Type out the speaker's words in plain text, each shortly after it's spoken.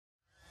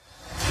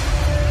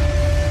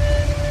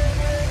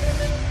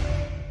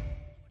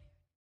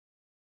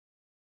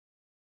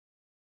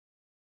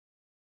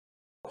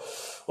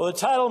Well, the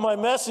title of my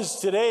message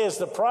today is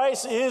The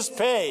Price is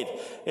Paid.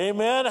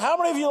 Amen. How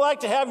many of you like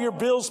to have your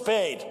bills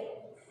paid?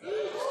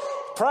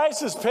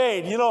 Price is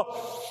paid. You know,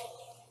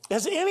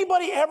 has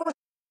anybody ever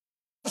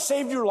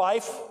saved your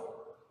life?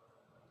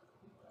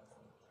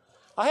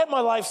 I had my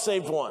life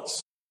saved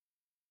once.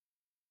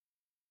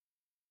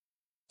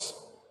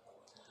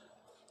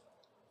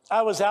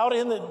 I was out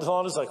in the,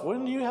 Donna's like,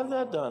 when do you have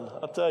that done?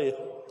 I'll tell you.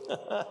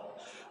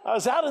 I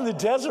was out in the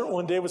desert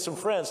one day with some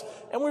friends,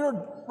 and we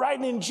were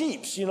riding in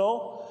Jeeps, you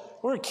know.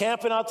 We were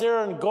camping out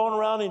there and going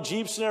around in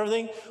Jeeps and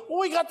everything. Well,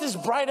 we got this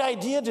bright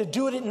idea to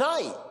do it at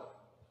night.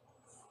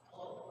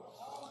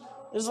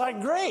 It's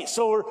like, great.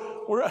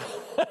 So we're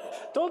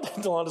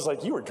Delonda's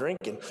like, you were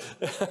drinking.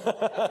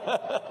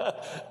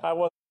 I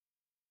wasn't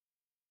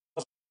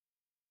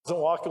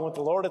walking with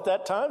the Lord at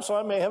that time, so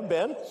I may have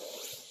been.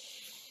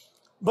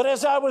 But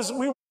as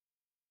we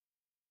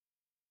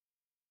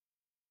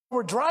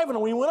were driving,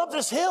 and we went up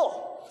this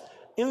hill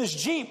in this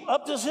Jeep,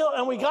 up this hill,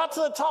 and we got to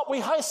the top, we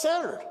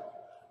high-centered.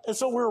 And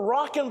so we're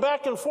rocking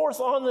back and forth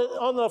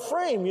on the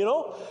frame, you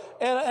know,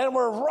 and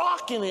we're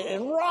rocking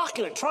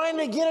it, trying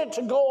to get it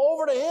to go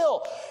over the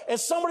hill. And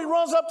somebody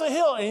runs up the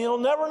hill, and you'll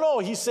never know,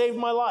 he saved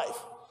my life.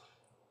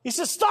 He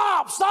says,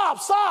 stop,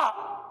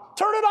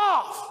 turn it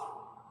off.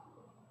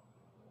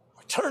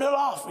 We turned it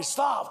off, we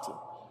stopped.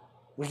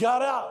 We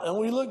got out, and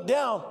we looked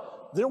down.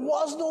 There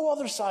was no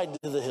other side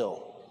to the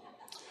hill.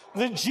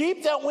 The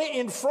Jeep that went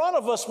in front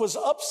of us was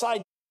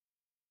upside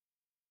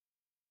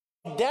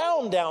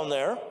down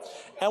there,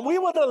 and we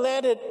would have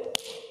landed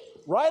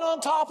right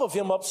on top of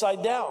him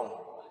upside down.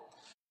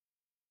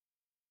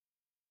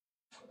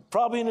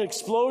 Probably an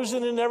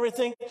explosion and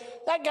everything.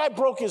 That guy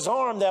broke his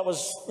arm that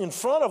was in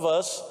front of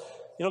us,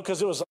 you know,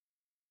 because it was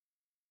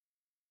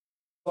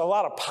a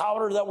lot of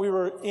powder that we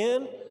were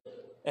in,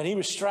 and he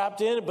was strapped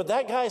in. But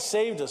that guy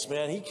saved us,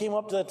 man. He came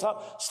up to the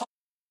top.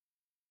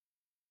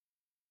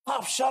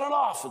 Stop, shut it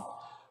off. And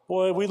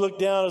boy, we looked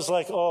down. It was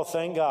like, oh,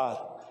 thank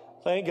God.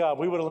 Thank God.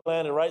 We would have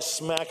landed right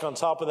smack on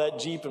top of that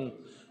Jeep, and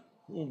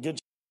good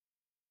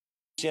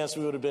chance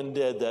we would have been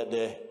dead that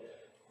day.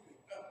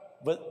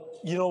 But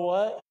you know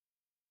what?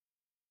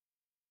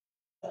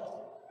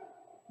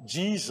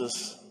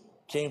 Jesus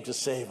came to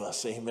save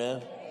us.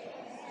 Amen.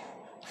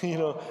 You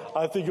know,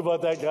 I think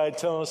about that guy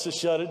telling us to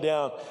shut it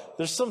down.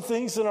 There's some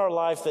things in our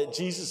life that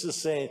Jesus is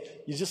saying,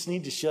 you just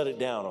need to shut it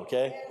down,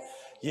 okay?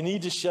 You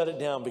need to shut it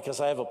down because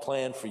I have a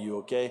plan for you,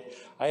 okay?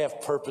 I have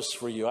purpose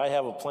for you. I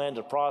have a plan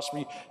to prosper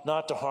you,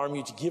 not to harm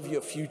you, to give you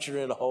a future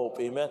and a hope,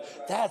 amen?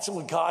 That's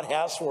what God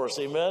has for us,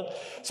 amen?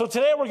 So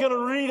today we're going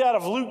to read out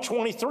of Luke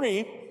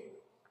 23,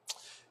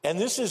 and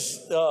this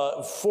is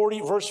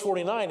verse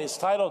 49. It's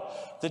titled,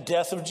 The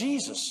Death of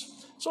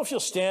Jesus. So if you'll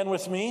stand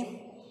with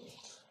me.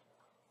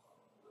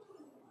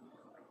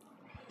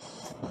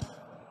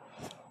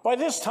 By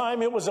this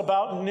time, it was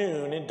about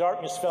noon, and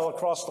darkness fell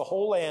across the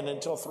whole land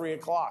until 3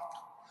 o'clock.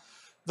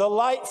 The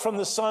light from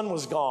the sun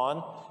was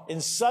gone,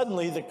 and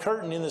suddenly the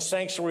curtain in the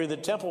sanctuary of the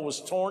temple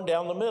was torn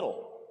down the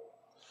middle.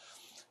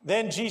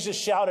 Then Jesus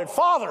shouted,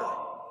 Father,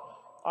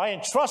 I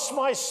entrust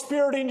my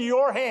spirit into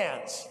your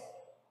hands.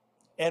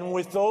 And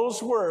with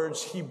those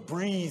words, he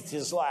breathed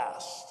his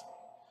last.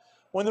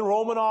 When the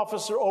Roman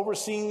officer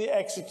overseeing the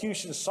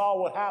execution saw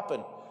what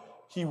happened,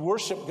 he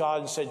worshiped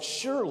God and said,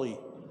 surely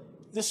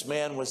this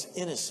man was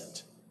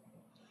innocent.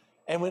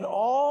 And when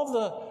all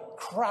the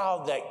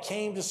crowd that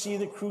came to see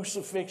the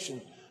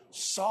crucifixion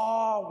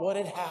saw what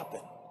had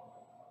happened,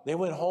 they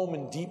went home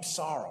in deep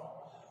sorrow.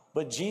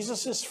 But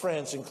Jesus'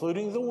 friends,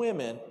 including the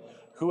women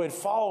who had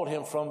followed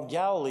him from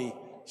Galilee,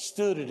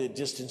 stood at a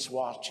distance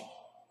watching.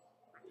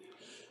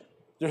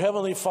 Dear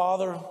Heavenly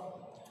Father,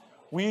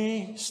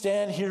 we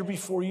stand here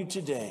before you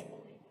today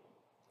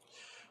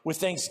with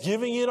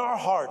thanksgiving in our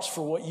hearts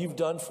for what you've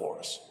done for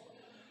us.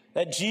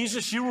 That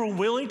Jesus, you were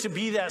willing to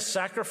be that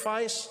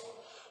sacrifice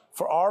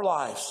for our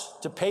lives,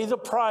 to pay the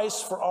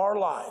price for our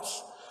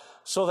lives,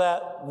 so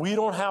that we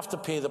don't have to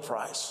pay the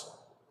price.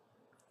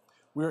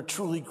 We are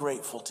truly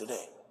grateful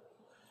today.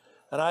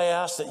 And I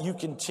ask that you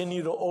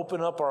continue to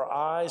open up our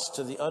eyes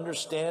to the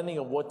understanding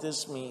of what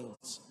this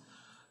means.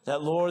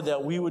 That, Lord,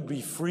 that we would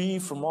be free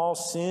from all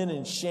sin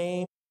and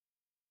shame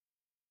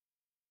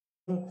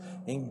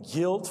and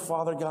guilt,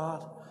 Father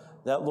God.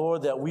 That,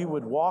 Lord, that we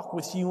would walk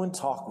with you and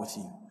talk with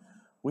you.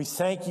 We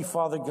thank you,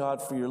 Father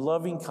God, for your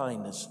loving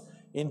kindness.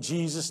 In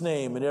Jesus'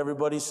 name. And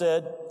everybody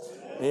said,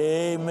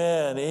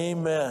 amen,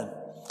 amen.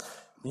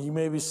 You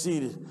may be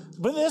seated.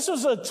 But this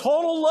was a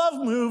total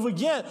love move,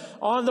 again,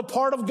 on the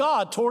part of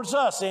God towards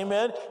us,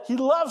 amen. He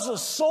loves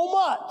us so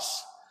much.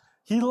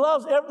 He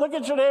loves, look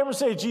at your neighbor and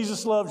say,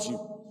 Jesus loves you.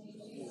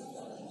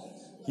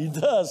 He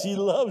does, he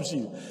loves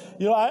you.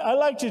 You know, I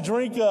like to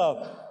drink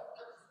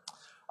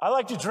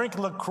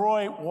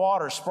LaCroix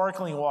water,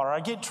 sparkling water. I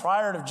get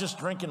tired of just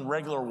drinking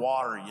regular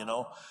water, you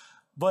know.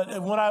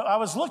 But when I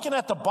was looking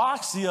at the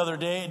box the other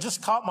day, it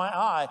just caught my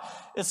eye.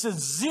 It said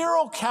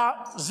zero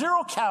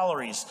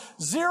calories,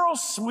 zero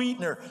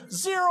sweetener,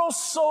 zero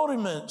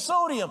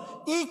sodium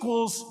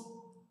equals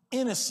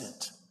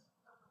innocent.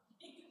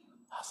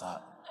 I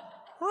thought,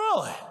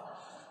 Really?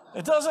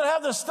 It doesn't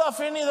have the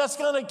stuff in you that's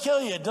going to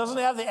kill you. It doesn't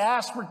have the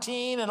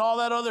aspartame and all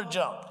that other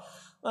junk.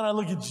 Then I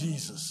look at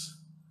Jesus,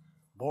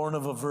 born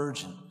of a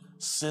virgin,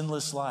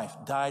 sinless life,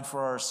 died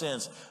for our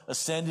sins,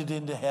 ascended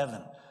into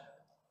heaven,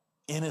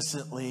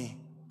 innocently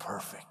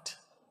perfect.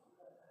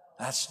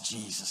 That's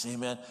Jesus,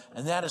 amen.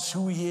 And that is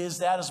who he is.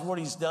 That is what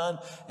he's done.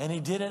 And he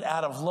did it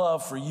out of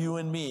love for you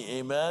and me,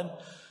 amen.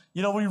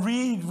 You know,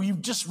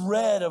 we've just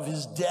read of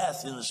his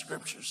death in the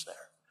scriptures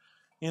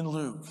there in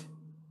Luke.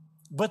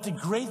 But the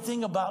great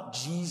thing about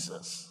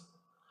Jesus,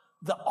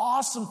 the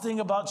awesome thing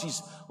about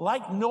Jesus,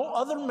 like no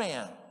other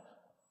man,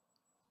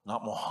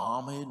 not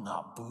Muhammad,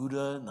 not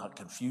Buddha, not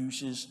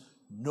Confucius,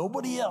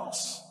 nobody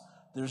else.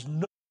 There's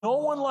no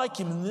one like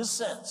him in this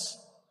sense.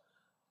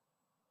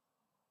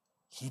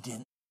 He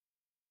didn't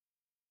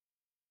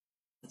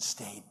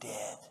stay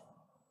dead.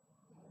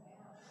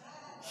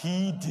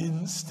 He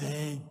didn't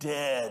stay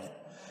dead.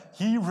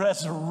 He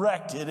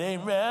resurrected,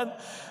 amen.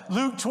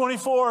 Luke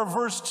 24,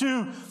 verse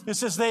 2, it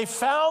says, they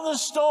found the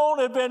stone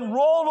had been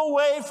rolled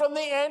away from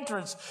the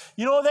entrance.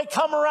 You know, they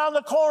come around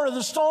the corner,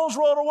 the stone's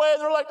rolled away,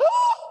 they're like,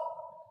 ah!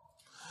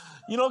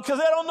 You know, because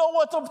they don't know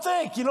what to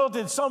think. You know,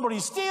 did somebody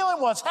steal him?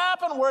 What's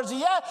happened? Where's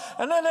he at?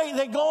 And then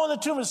they go in the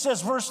tomb. It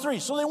says, verse 3.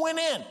 So they went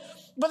in,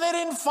 but they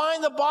didn't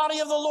find the body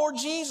of the Lord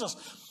Jesus.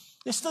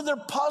 They stood there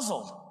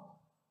puzzled.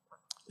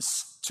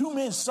 Two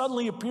men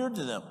suddenly appeared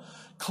to them,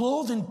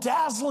 clothed in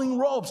dazzling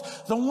robes.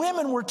 The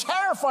women were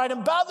terrified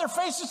and bowed their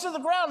faces to the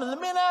ground. And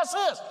the men asked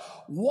this,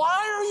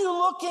 why are you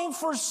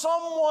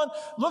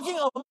looking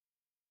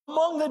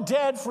among the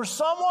dead for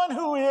someone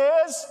who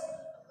is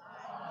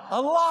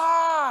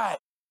alive?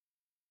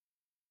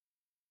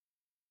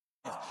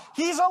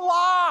 He's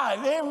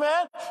alive,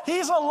 amen.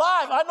 He's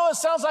alive. I know it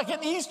sounds like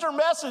an Easter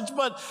message,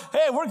 but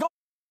hey, we're going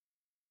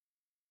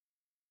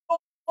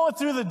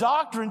through the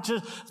doctrine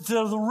to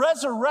the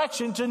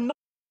resurrection to know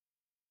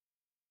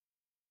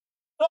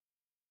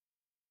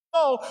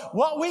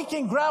what we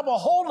can grab a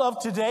hold of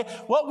today,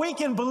 what we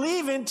can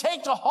believe in,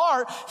 take to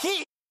heart.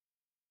 He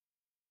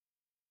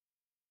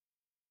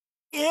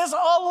is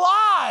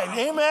alive,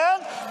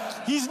 amen.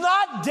 He's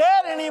not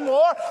dead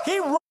anymore. He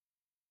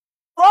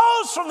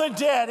rose from the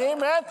dead,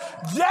 amen.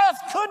 Death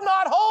could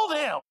not hold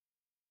him.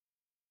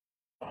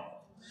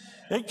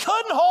 It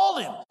couldn't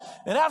hold him.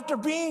 And after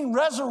being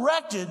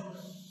resurrected,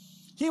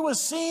 he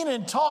was seen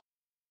and taught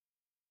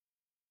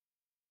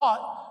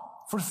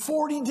for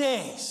 40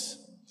 days.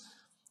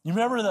 You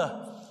remember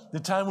the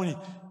time when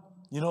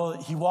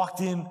he walked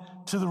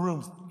into the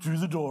room through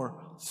the door,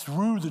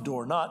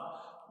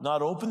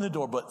 not open the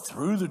door, but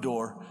through the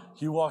door.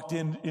 He walked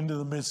into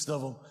the midst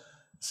of them,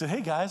 said,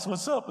 hey guys,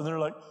 what's up? And they're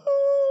like,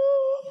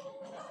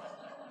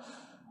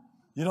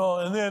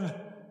 and then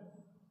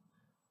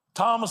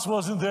Thomas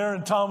wasn't there,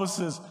 and Thomas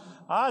says,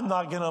 I'm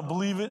not going to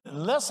believe it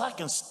unless I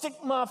can stick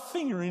my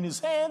finger in his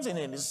hands and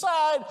in his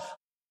side.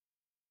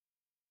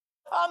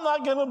 I'm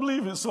not going to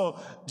believe it. So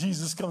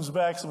Jesus comes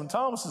back. So when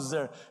Thomas is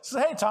there, he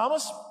says, hey,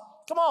 Thomas,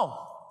 come on.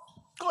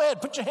 Go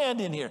ahead, put your hand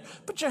in here.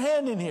 Put your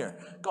hand in here.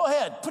 Go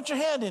ahead, put your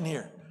hand in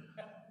here.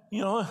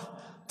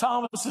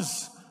 Thomas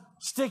is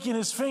sticking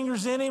his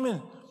fingers in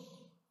him,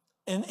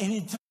 and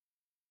he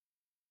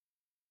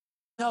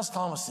tells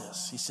Thomas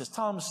this. He says,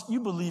 Thomas, you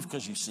believe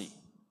because you see.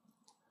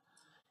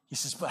 He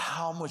says, but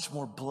how much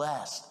more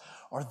blessed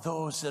are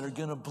those that are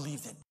going to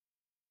believe that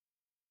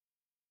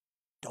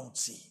don't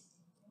see?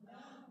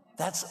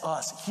 That's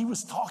us. He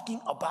was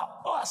talking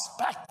about us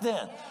back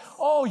then.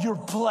 Oh, you're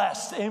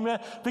blessed, amen,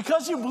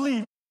 because you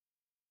believe.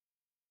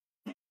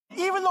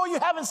 Even though you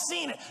haven't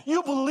seen it,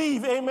 you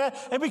believe, amen.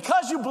 And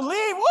because you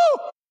believe,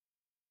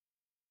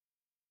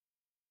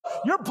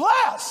 you're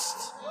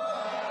blessed.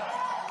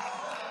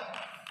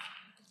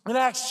 In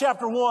Acts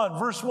chapter 1,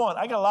 verse 1,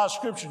 I got a lot of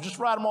scripture, just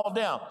write them all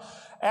down.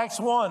 Acts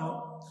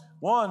 1,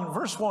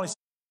 verse 1, it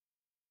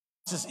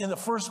says, in the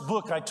first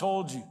book I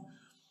told you,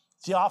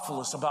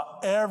 Theophilus,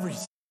 about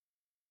everything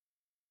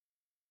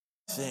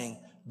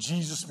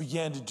Jesus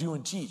began to do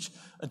and teach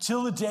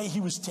until the day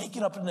he was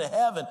taken up into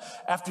heaven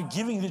after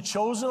giving the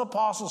chosen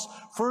apostles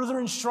further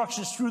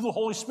instructions through the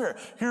Holy Spirit.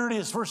 Here it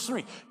is, verse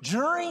 3.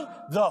 During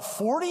the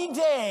 40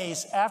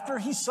 days after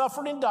he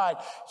suffered and died,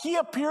 he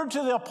appeared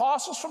to the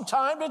apostles from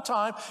time to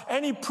time,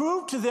 and he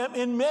proved to them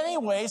in many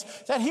ways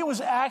that he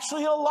was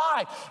actually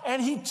alive.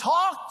 And he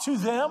talked to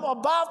them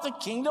about the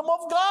kingdom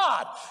of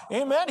God.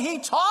 Amen. He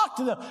talked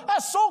to them.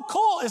 That's so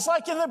cool. It's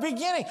like in the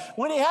beginning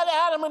when he had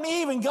Adam and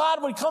Eve, and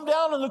God would come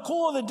down in the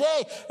cool of the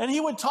day and he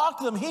would talk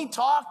to them. He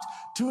talked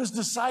to his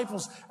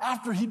disciples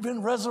after he'd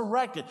been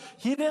resurrected.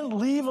 He didn't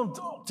leave them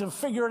to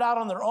figure it out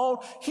on their own.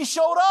 He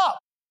showed up.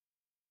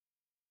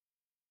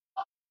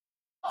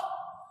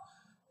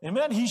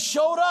 Amen. He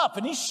showed up,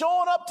 and he's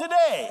showing up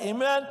today.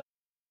 Amen.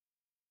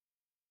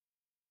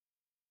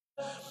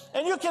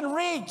 And you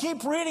can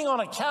keep reading on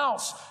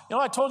accounts.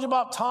 I told you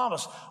about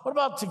Thomas. What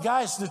about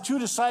the two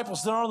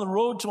disciples that are on the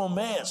road to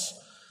Emmaus?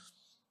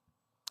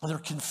 They're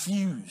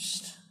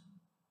confused.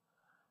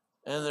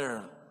 And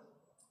they're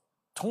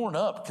torn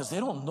up because they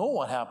don't know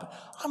what happened.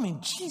 I mean,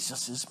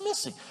 Jesus is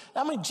missing.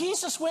 I mean,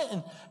 Jesus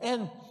went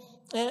and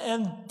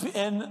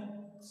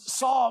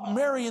saw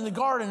Mary in the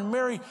garden. And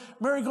Mary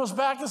goes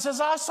back and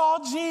says, I saw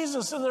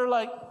Jesus. And they're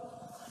like,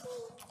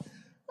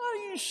 are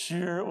you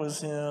sure it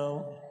was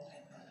him?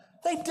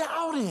 They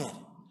doubted.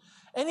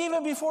 And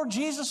even before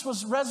Jesus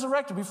was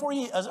resurrected, before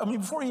he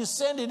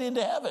ascended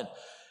into heaven,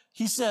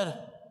 he said,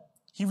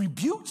 he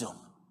rebuked them.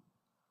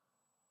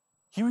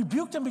 He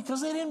rebuked them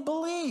because they didn't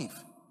believe.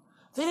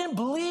 They didn't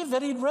believe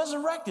that he'd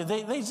resurrected.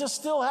 They just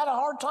still had a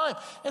hard time.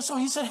 And so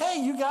he said,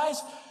 hey, you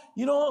guys,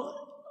 you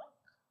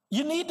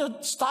need to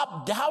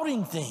stop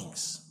doubting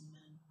things.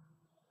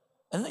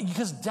 And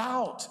because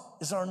doubt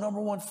is our number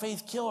one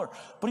faith killer.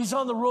 But he's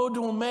on the road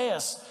to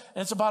Emmaus,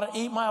 and it's about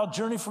an 8-mile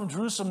journey from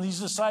Jerusalem. These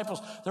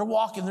disciples, they're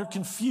walking, they're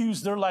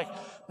confused. They're like,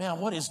 man,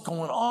 what is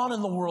going on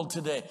in the world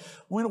today?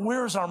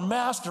 Where's our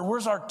master?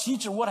 Where's our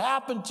teacher? What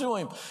happened to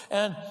him?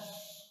 And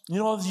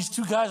these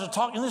two guys are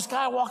talking, and this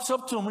guy walks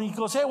up to him, and he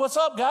goes, hey, what's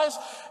up, guys?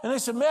 And they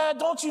said, man,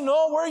 don't you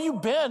know where you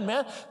been,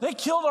 man? They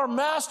killed our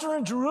master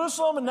in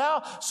Jerusalem, and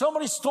now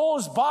somebody stole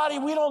his body.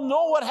 We don't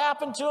know what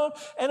happened to him.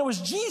 And it was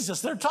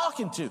Jesus they're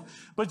talking to.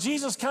 But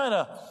Jesus kind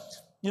of,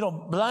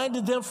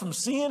 blinded them from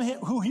seeing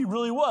who he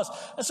really was.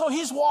 And so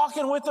he's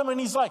walking with them, and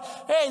he's like,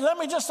 hey, let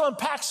me just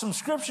unpack some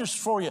scriptures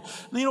for you.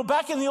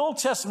 Back in the Old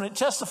Testament, it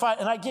testified,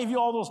 and I gave you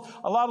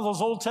a lot of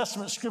those Old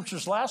Testament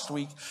scriptures last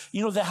week,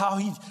 that how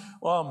he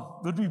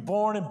would be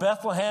born in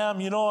Bethlehem,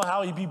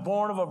 how he'd be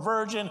born of a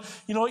virgin.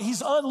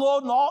 He's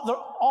unloading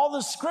all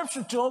the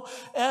scripture to him,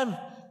 and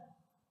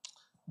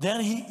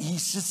then he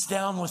sits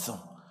down with them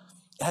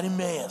at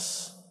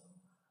Emmaus,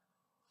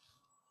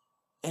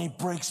 and he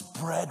breaks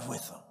bread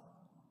with them.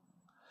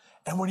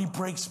 And when he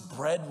breaks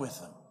bread with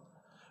them,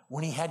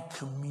 when he had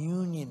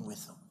communion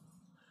with them,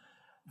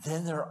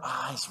 then their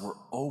eyes were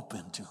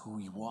open to who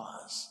he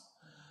was.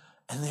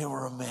 And they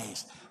were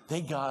amazed. They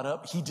got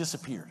up. He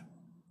disappeared.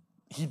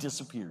 He's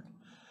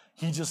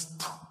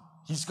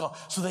gone.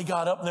 So they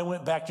got up and they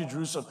went back to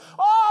Jerusalem.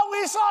 Oh,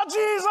 we saw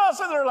Jesus.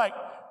 And they're like,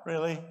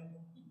 really?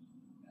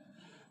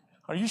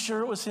 Are you sure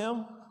it was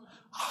him?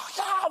 Oh,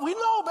 yeah, we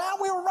know, man.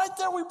 We were right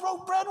there. We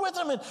broke bread with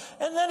him.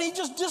 And then he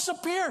just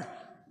disappeared.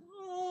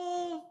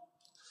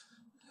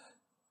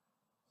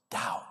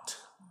 Doubt.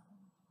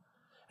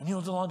 And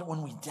Delonda,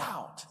 when we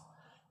doubt,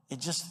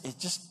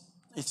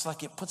 it's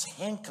like it puts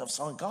handcuffs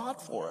on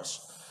God for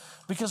us.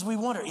 Because we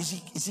wonder, is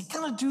he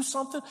going to do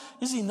something?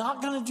 Is he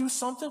not going to do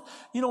something?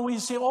 We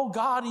say, oh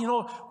God,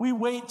 we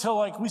wait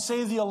till we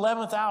say the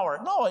 11th hour.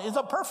 No, it's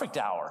a perfect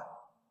hour.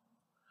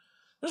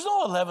 There's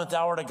no 11th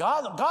hour to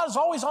God. God is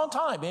always on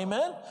time.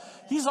 Amen.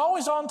 He's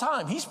always on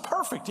time. He's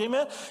perfect.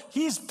 Amen.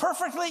 He's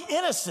perfectly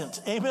innocent.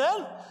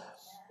 Amen.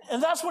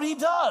 And that's what he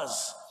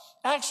does.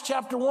 Acts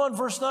chapter 1,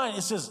 verse 9,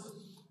 it says,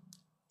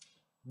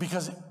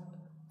 because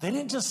they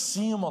didn't just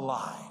see him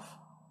alive,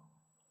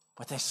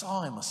 but they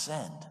saw him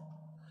ascend.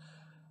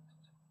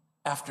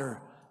 After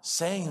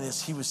saying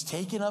this, he was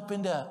taken up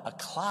into a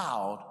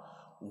cloud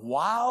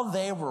while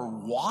they were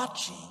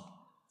watching,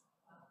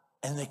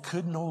 and they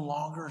could no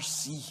longer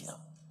see him.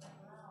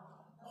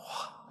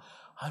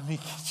 I mean,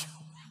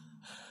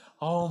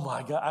 oh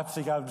my God, I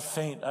think I would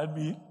faint. I'd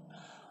be,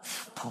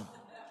 boom.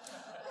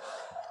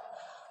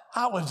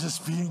 That would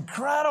just be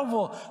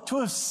incredible to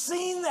have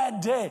seen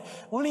that day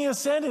when he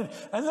ascended.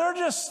 And they're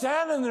just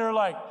standing there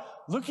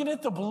looking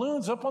at the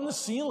balloons up on the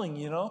ceiling,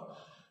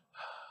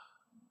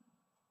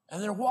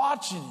 And they're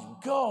watching him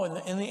go.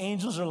 And the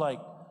angels are like,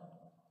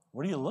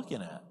 what are you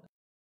looking at?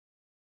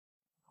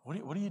 What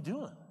are you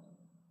doing?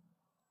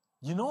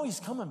 He's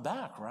coming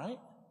back, right?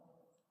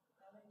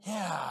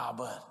 Yeah,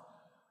 but,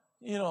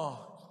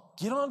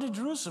 get on to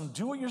Jerusalem.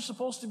 Do what you're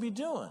supposed to be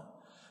doing.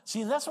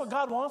 See, and that's what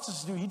God wants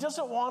us to do. He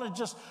doesn't want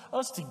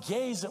us to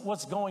gaze at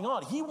what's going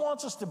on. He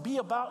wants us to be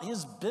about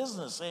his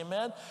business.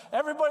 Amen.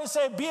 Everybody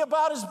say, be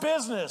about his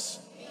business.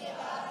 Be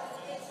about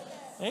his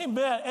business.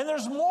 Amen. And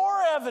there's more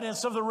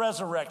evidence of the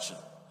resurrection.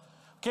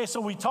 Okay,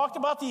 so we talked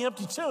about the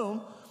empty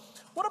tomb.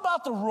 What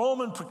about the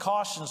Roman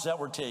precautions that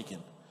were taken?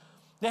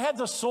 They had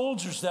the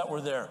soldiers that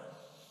were there.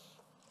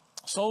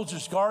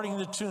 Soldiers guarding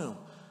the tomb.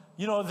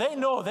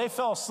 They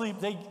fell asleep.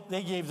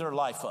 They gave their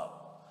life up.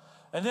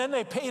 And then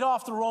they paid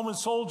off the Roman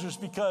soldiers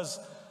because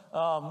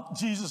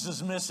Jesus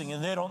is missing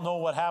and they don't know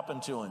what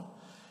happened to him.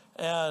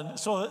 And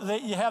so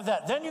you have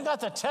that. Then you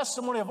got the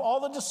testimony of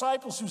all the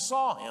disciples who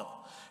saw him.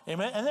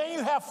 Amen. And then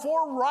you have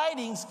 4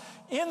 writings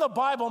in the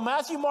Bible,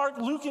 Matthew, Mark,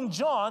 Luke, and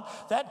John,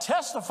 that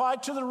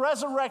testified to the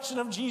resurrection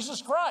of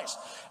Jesus Christ.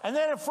 And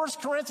then in 1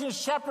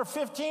 Corinthians chapter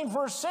 15,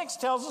 verse 6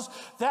 tells us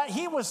that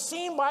he was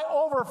seen by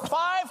over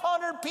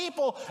 500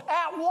 people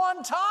at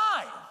one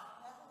time.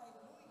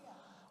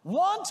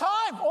 One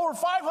time, over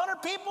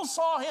 500 people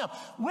saw him.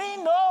 We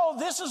know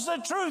this is the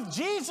truth.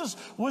 Jesus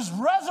was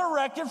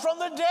resurrected from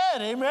the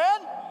dead. Amen?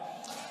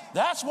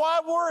 That's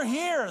why we're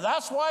here.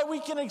 That's why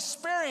we can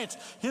experience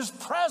his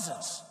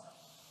presence.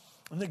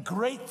 And the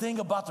great thing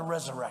about the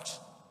resurrection,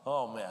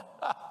 oh man,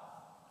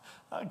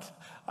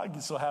 I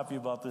get so happy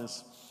about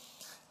this.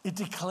 It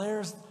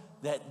declares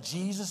that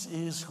Jesus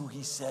is who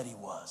he said he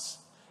was.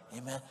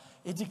 Amen.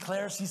 It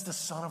declares he's the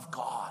Son of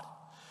God.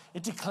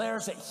 It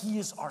declares that he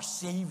is our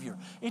Savior.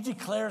 It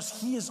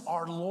declares he is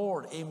our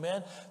Lord.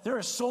 Amen. There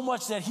is so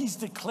much that he's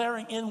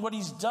declaring in what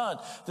he's done.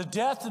 The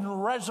death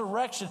and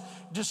resurrection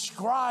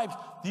describe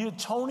the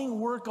atoning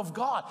work of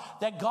God,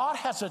 that God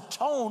has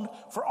atoned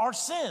for our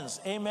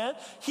sins. Amen.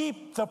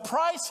 The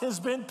price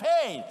has been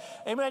paid.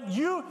 Amen.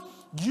 You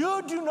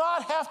do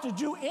not have to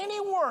do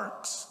any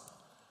works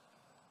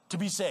to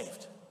be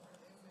saved.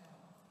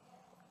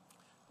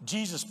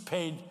 Jesus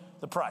paid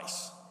the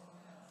price.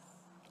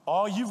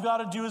 All you've got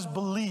to do is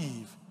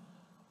believe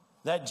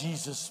that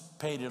Jesus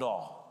paid it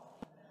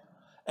all.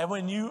 And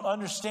when you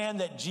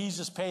understand that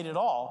Jesus paid it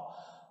all,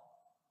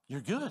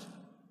 you're good.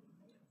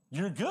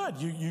 You're good.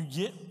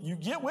 You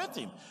get with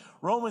him.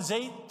 Romans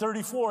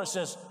 8:34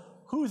 says,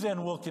 who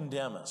then will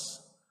condemn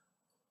us?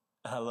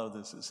 I love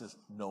this. It says,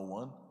 no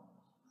one.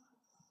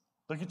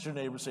 Look at your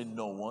neighbor and say,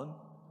 no one.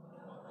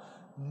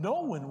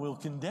 No one will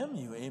condemn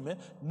you. Amen.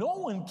 No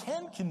one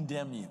can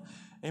condemn you.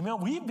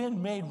 Amen. We've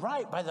been made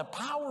right by the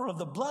power of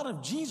the blood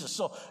of Jesus.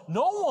 So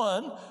no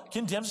one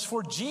condemns,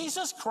 for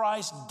Jesus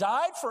Christ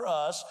died for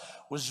us,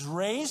 was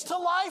raised to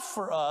life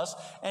for us,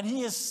 and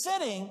he is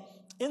sitting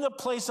in the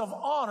place of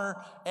honor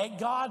at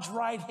God's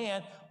right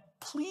hand,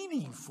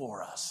 pleading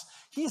for us.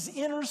 He's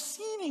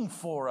interceding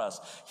for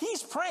us.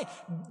 He's praying.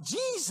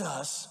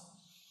 Jesus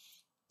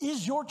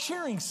is your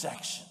cheering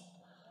section.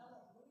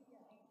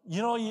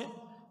 You know,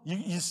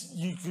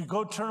 you could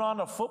go turn on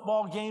a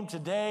football game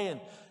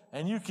today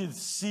and you could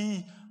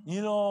see,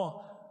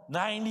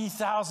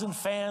 90,000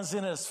 fans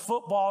in a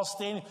football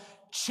stadium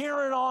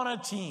cheering on a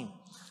team.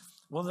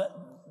 Well,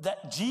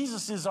 that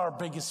Jesus is our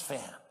biggest fan.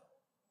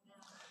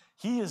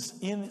 He is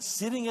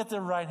sitting at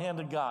the right hand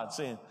of God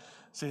saying,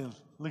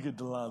 look at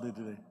Delali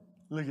today.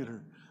 Look at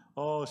her.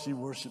 Oh, she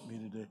worshiped me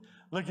today.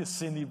 Look at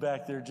Cindy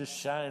back there just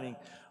shining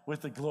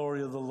with the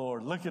glory of the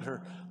Lord. Look at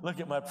her. Look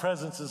at my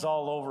presence is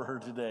all over her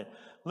today.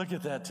 Look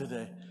at that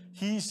today.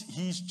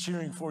 He's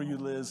cheering for you,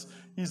 Liz.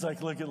 He's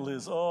like, look at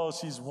Liz. Oh,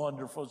 she's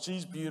wonderful.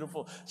 She's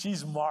beautiful.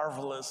 She's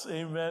marvelous.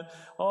 Amen.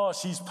 Oh,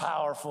 she's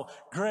powerful.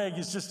 Greg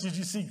did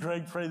you see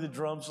Greg play the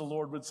drums, the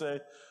Lord would say?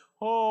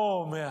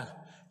 Oh, man.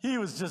 He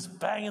was just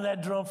banging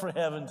that drum for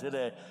heaven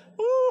today.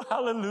 Woo,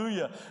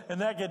 hallelujah.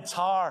 And that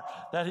guitar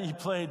that he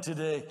played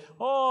today.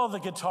 Oh, the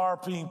guitar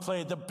being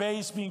played, the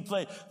bass being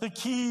played, the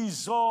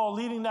keys,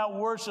 leading that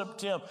worship,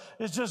 Tim.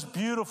 It's just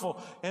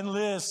beautiful. And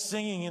Liz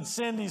singing, and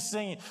Cindy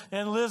singing,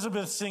 and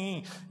Elizabeth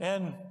singing,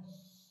 and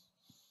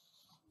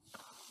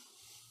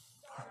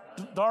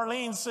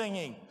Darlene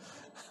singing.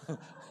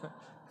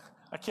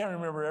 I can't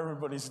remember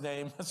everybody's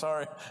name.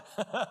 Sorry.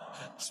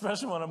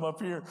 Especially when I'm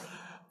up here.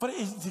 But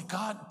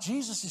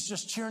Jesus is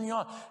just cheering you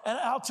on. And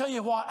I'll tell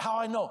you how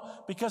I know.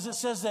 Because it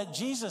says that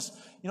Jesus,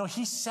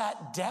 he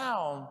sat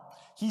down.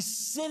 He's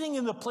sitting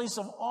in the place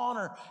of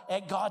honor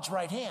at God's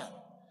right hand.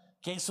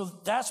 Okay, so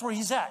that's where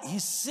he's at.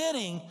 He's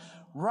sitting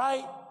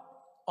right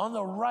on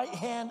the right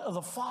hand of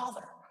the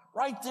Father.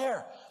 Right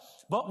there.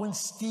 But when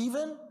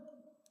Stephen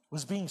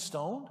was being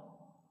stoned,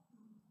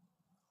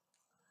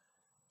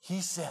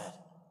 he said,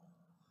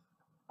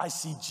 I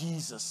see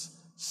Jesus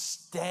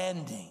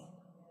standing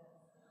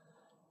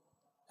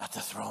at the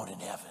throne in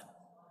heaven.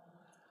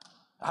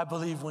 I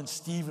believe when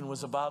Stephen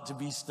was about to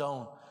be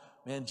stoned,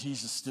 man,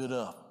 Jesus stood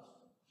up.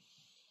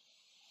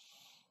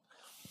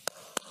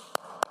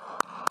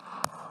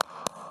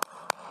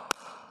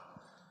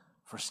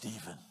 For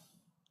Stephen.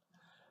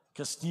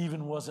 Because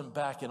Stephen wasn't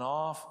backing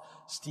off.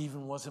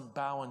 Stephen wasn't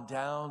bowing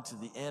down to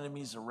the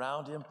enemies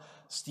around him.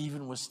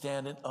 Stephen was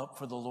standing up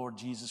for the Lord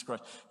Jesus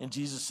Christ. And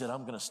Jesus said,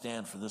 I'm going to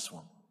stand for this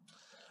one.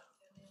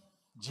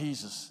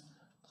 Jesus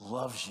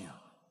loves you.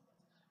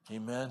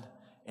 Amen.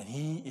 And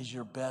he is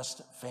your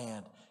best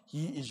fan.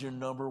 He is your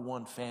number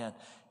one fan.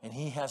 And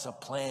he has a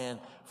plan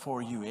for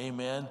you.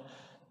 Amen.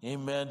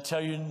 Amen.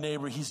 Tell your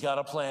neighbor he's got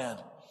a plan.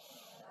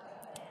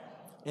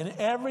 In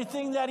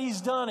everything that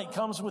he's done, it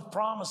comes with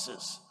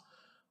promises.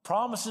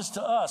 Promises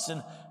to us.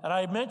 And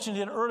I mentioned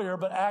it earlier,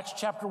 but Acts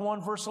chapter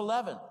 1, verse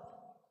 11. He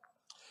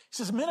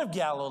says, men of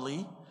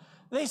Galilee,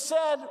 they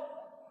said,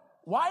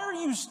 why are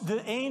you,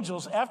 the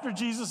angels, after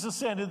Jesus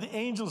ascended, the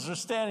angels are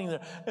standing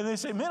there. And they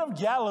say, men of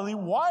Galilee,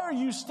 why are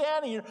you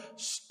standing here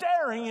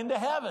staring into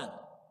heaven?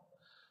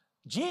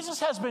 Jesus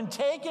has been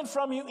taken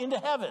from you into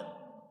heaven.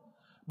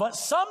 But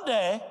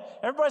someday,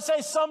 everybody say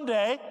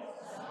someday,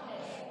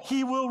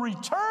 he will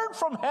return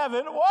from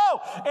heaven,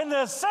 in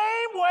the same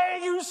way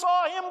you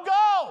saw him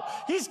go.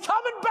 He's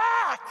coming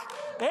back.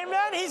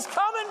 Amen. He's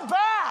coming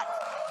back.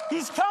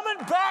 He's coming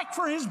back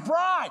for his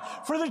bride,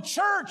 for the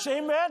church,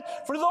 amen,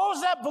 for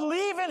those that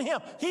believe in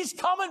him. He's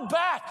coming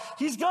back.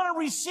 He's going to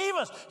receive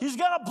us. He's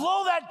going to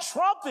blow that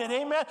trumpet,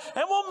 amen,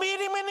 and we'll meet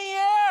him in the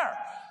air.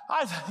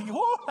 I think,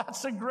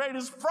 that's the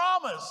greatest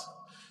promise,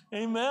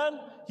 amen.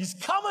 He's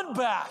coming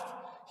back.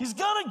 He's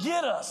going to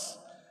get us.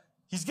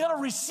 He's going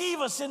to receive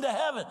us into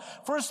heaven.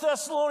 1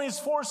 Thessalonians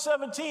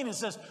 4:17, it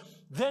says,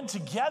 then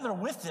together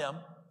with them,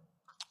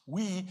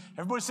 we,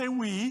 everybody say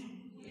we,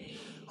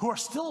 who are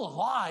still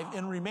alive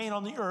and remain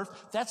on the earth.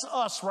 That's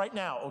us right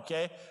now,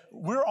 okay?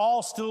 We're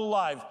all still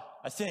alive,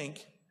 I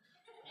think.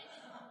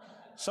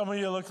 Some of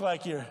you look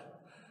like you're a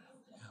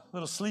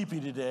little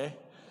sleepy today.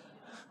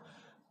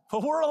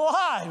 But we're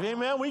alive,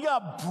 amen? We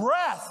got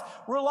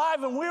breath. We're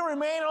alive and we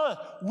remain on.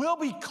 We'll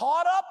be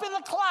caught up in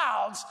the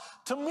clouds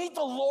to meet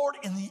the Lord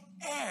in the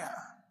air.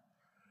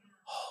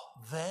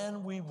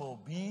 Then we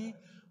will be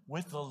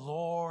with the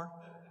Lord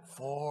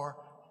forever.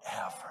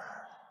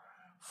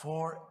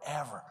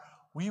 Forever.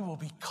 We will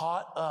be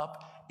caught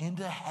up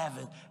into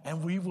heaven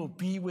and we will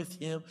be with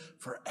him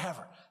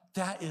forever.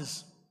 That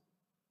is,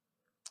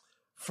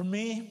 for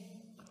me,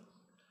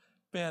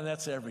 man,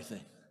 that's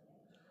everything.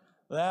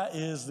 That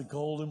is the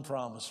golden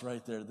promise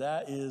right there.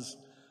 That is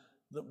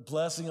the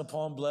blessing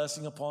upon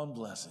blessing upon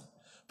blessing.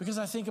 Because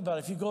I think about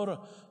it, if you go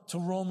to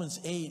Romans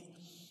 8,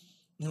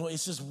 you know, it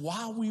says,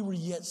 while we were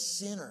yet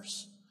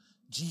sinners,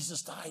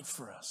 Jesus died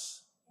for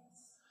us.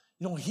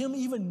 You know, him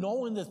even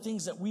knowing the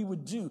things that we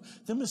would do,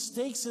 the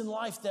mistakes in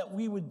life that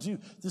we would do,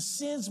 the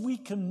sins we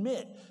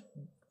commit,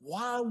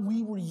 while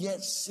we were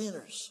yet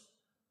sinners,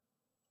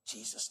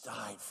 Jesus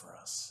died for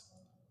us.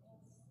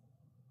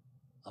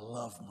 A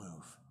love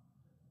move.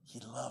 He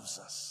loves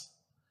us.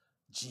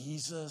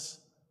 Jesus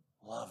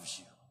loves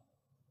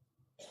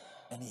you.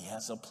 And he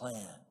has a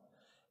plan.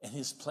 And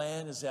his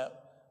plan is that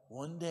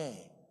one day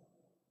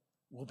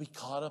we'll be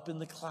caught up in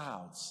the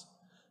clouds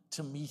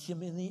to meet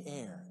him in the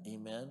air.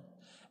 Amen.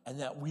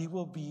 And that we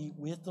will be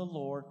with the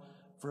Lord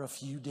for a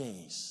few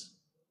days.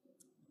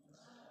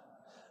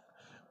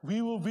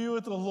 We will be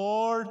with the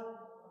Lord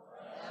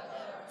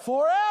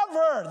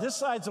forever. This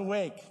side's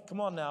awake.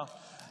 Come on now.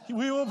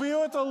 We will be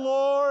with the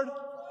Lord forever.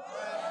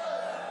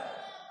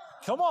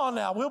 Come on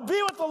now. We'll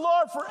be with the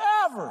Lord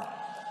forever.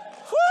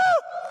 Woo!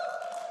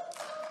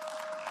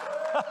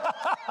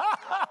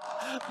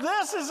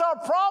 This is our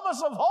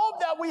promise of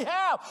hope that we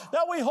have,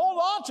 that we hold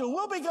on to.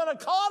 We'll be going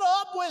to caught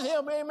up with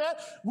him, amen.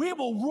 We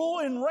will rule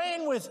and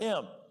reign with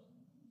him.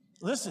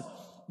 Listen,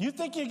 you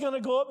think you're going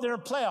to go up there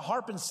and play a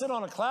harp and sit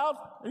on a cloud?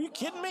 Are you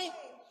kidding me?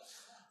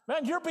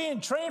 Man, you're being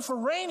trained for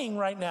reigning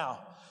right now.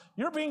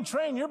 You're being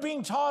trained, you're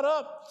being taught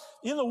up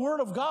in the Word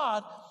of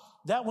God,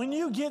 that when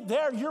you get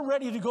there, you're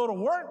ready to go to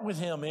work with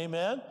him,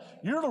 amen.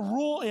 You're to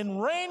rule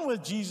and reign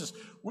with Jesus.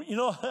 You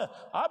know,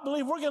 I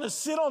believe we're going to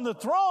sit on the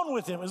throne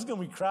with him. It's going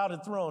to be a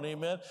crowded throne,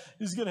 amen.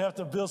 He's going to have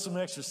to build some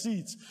extra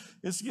seats.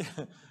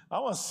 I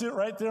want to sit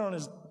right there on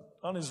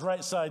his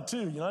right side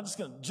too. You know, I'm just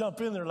going to jump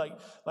in there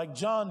like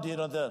John did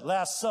on the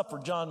Last Supper.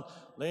 John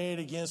laid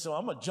against him.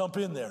 I'm going to jump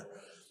in there.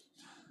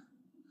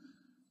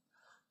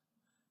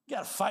 You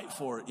got to fight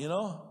for it, you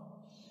know.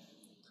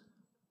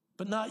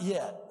 But not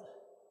yet.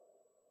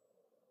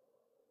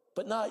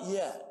 But not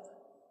yet.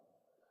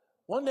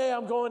 One day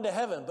I'm going to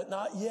heaven, but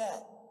not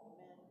yet.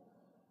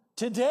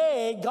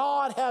 Today,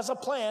 God has a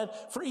plan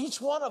for each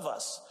one of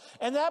us.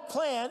 And that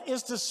plan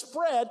is to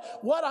spread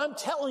what I'm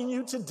telling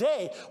you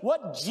today,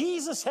 what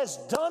Jesus has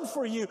done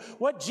for you,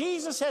 what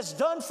Jesus has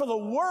done for the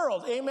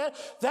world. Amen.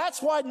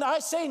 That's why I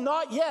say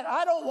not yet.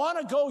 I don't want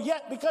to go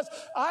yet because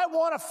I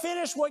want to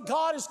finish what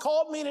God has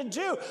called me to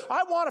do.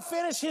 I want to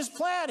finish his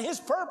plan, his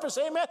purpose.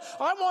 Amen.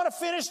 I want to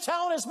finish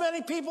telling as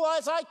many people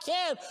as I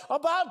can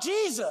about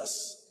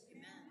Jesus.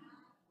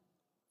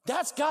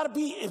 That's got to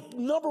be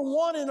number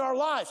one in our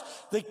lives.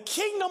 The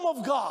kingdom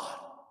of God.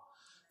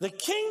 The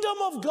kingdom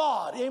of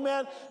God,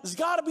 amen, has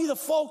got to be the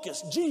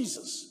focus,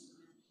 Jesus.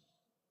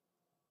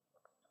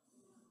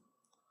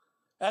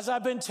 As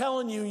I've been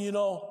telling you, you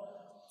know,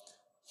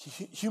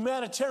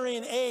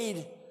 humanitarian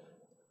aid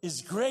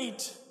is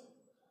great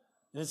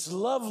and it's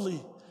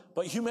lovely,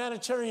 but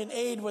humanitarian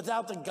aid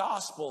without the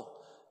gospel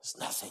is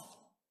nothing.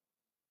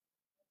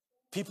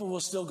 People will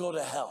still go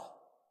to hell.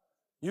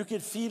 You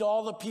could feed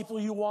all the people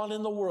you want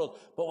in the world,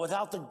 but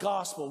without the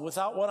gospel,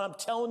 without what I'm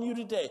telling you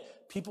today,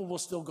 people will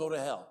still go to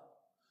hell.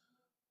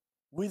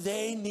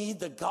 They need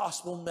the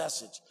gospel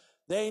message.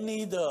 They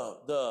need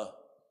the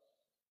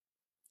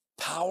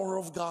power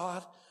of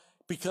God,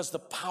 because the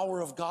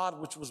power of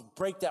God, which will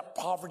break that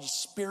poverty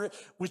spirit,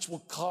 which will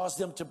cause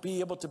them to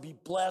be able to be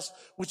blessed,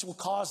 which will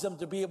cause them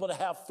to be able to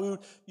have food.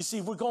 You see,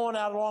 we're going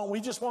out along,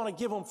 we just want to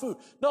give them food.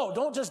 No,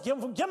 don't just give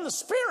them food, give them the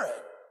Spirit.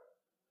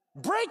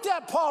 Break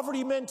that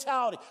poverty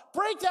mentality.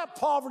 Break that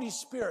poverty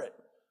spirit.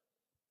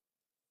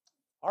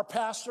 Our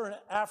pastor in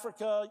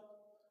Africa,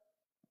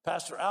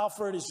 Pastor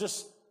Alfred, is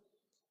just,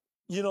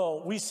 you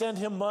know, we send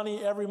him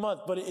money every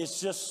month, but it's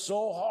just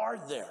so hard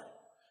there.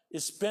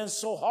 It's been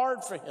so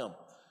hard for him. And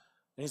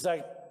he's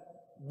like,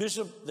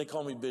 Bishop, they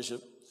call me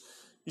Bishop.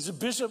 He said,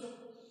 Bishop,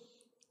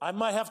 I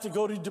might have to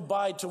go to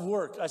Dubai to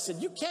work. I said,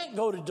 you can't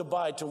go to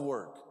Dubai to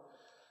work.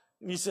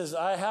 And he says,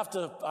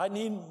 I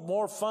need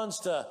more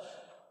funds to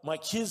my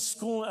kids'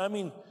 school.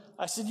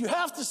 I said, you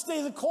have to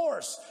stay the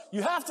course.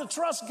 You have to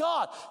trust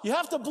God. You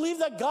have to believe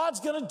that God's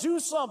going to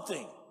do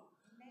something.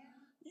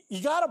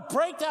 You got to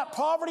break that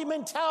poverty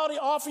mentality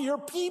off of your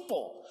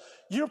people.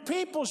 Your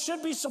people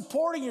should be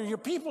supporting you. Your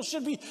people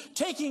should be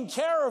taking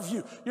care of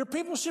you. Your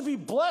people should be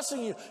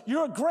blessing you.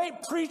 You're a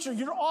great preacher.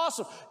 You're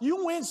awesome.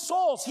 You win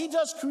souls. He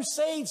does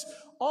crusades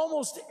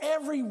almost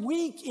every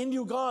week in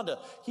Uganda.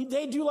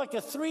 They do like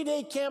a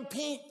 3-day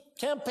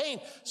campaign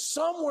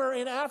somewhere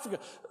in Africa,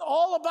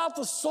 all about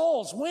the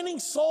souls, winning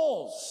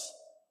souls.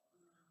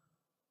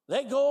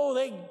 They go,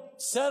 they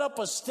set up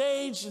a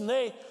stage, and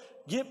they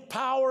get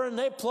power, and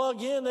they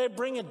plug in, they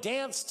bring in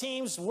dance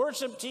teams,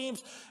 worship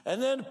teams,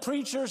 and then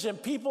preachers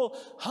and people,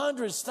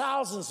 hundreds,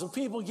 thousands of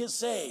people get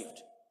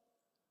saved.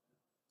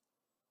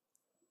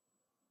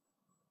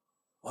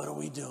 What are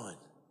we doing?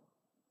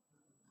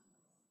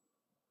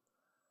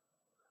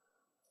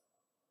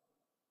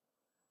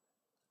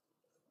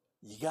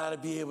 You got to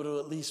be able to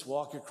at least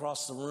walk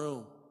across the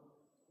room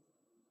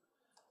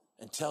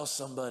and tell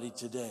somebody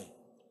today,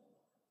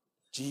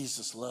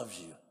 Jesus loves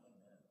you,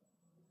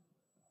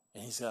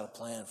 and he's got a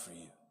plan for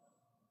you.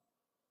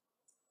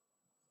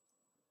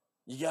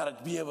 You got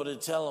to be able to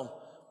tell them,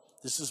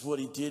 this is what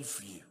he did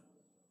for you.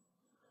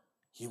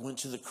 He went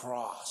to the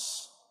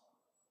cross,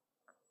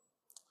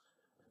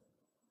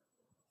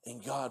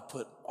 and God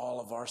put all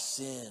of our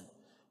sin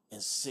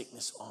and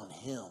sickness on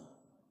him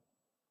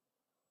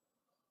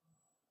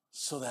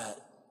so that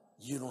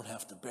you don't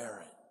have to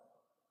bear it.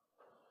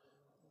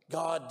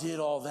 God did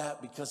all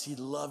that because he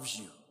loves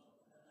you,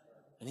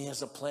 and he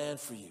has a plan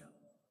for you.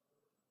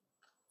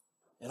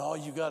 And all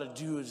you got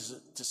to do is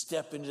to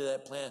step into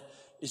that plan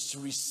is to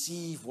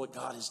receive what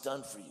God has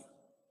done for you,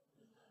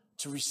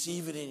 to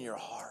receive it in your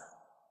heart,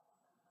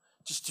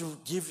 just to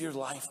give your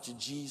life to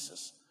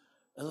Jesus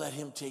and let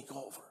him take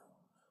over.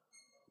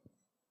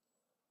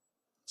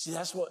 See,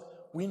 that's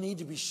what we need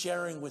to be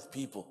sharing with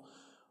people.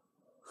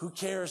 Who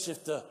cares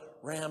if the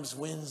Rams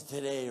win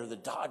today or the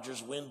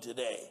Dodgers win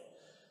today?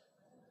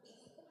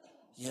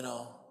 You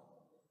know.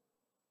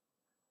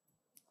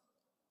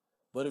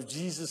 But if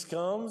Jesus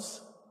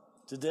comes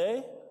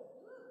today,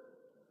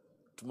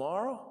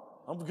 tomorrow,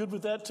 I'm good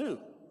with that too.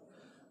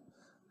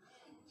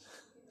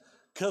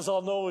 Because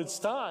I'll know it's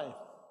time.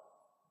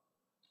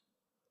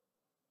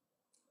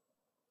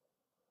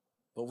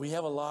 But we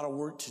have a lot of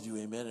work to do,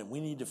 amen, and we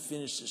need to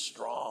finish this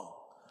strong.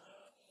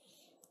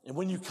 And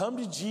when you come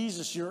to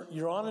Jesus,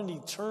 you're on an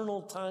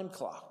eternal time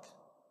clock.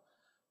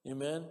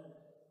 Amen.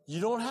 You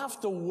don't have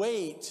to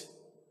wait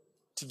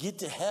to get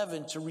to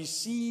heaven to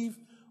receive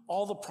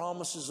all the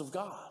promises of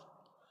God.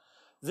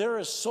 There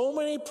are so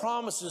many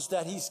promises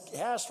that he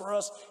has for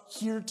us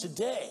here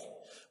today.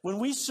 When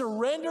we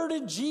surrender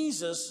to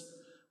Jesus,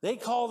 they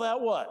call that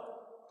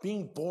what?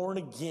 Being born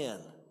again.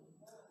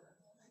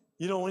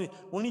 You know,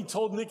 when he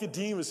told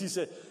Nicodemus, he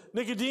said,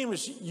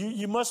 Nicodemus,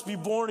 you must be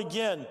born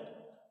again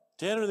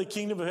to enter the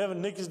kingdom of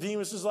heaven.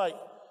 Nicodemus is like,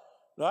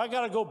 no, I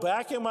got to go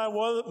back in my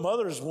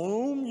mother's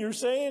womb, you're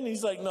saying?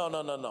 He's like,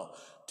 no.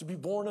 To be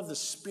born of the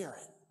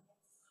Spirit.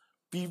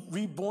 Be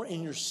reborn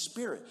in your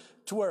spirit.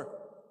 To where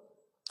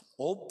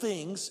old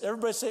things,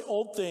 everybody say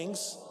old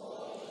things.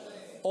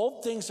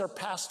 Old things are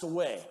passed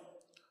away.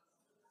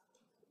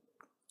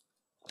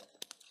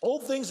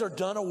 Old things are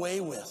done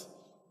away with.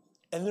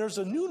 And there's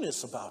a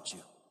newness about you.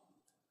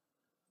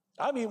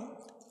 I mean,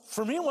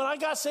 for me, when I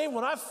got saved,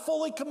 when I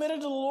fully committed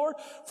to the Lord,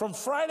 from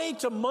Friday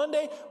to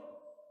Monday,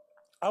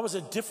 I was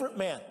a different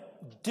man.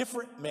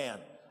 Different.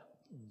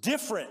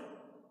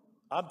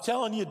 I'm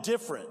telling you,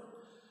 different.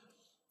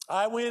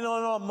 I went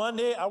on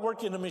Monday. I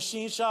worked in a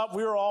machine shop.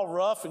 We were all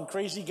rough and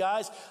crazy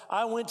guys.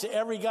 I went to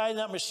every guy in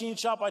that machine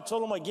shop. I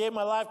told him I gave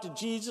my life to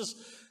Jesus,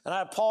 and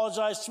I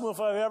apologized to him if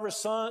I ever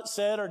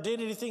said or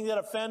did anything that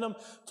offended him.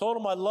 Told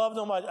him I loved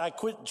him. I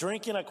quit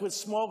drinking. I quit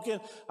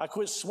smoking. I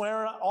quit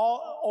swearing.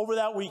 All over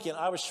that weekend,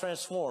 I was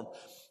transformed.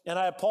 And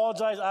I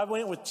apologized. I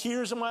went with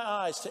tears in my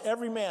eyes to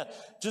every man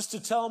just to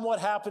tell him what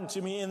happened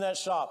to me in that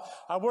shop.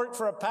 I worked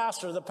for a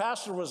pastor. The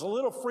pastor was a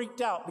little freaked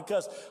out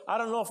because I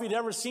don't know if he'd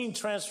ever seen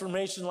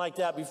transformation like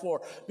that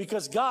before,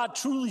 because God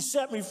truly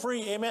set me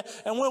free. Amen.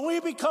 And when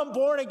we become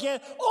born again,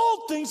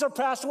 old things are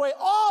passed away.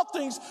 All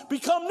things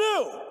become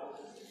new.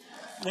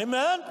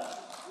 Amen.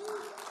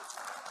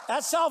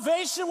 At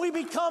salvation, we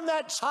become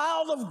that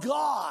child of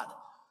God.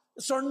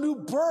 It's our new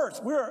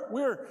birth.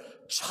 We're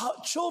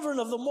children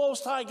of the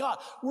Most High God.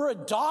 We're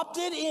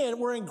adopted in.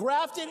 We're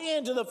engrafted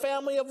into the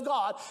family of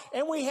God.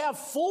 And we have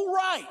full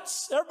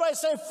rights. Everybody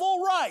say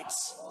full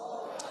rights.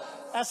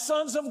 As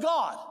sons of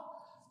God.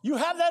 You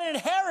have that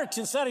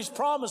inheritance that he's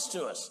promised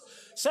to us.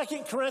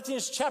 2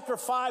 Corinthians chapter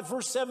 5,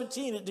 verse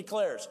 17, it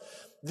declares,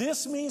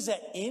 this means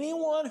that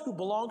anyone who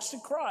belongs to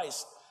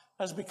Christ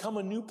has become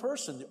a new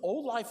person. The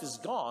old life is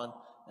gone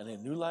and a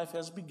new life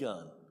has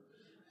begun.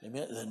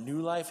 Amen. The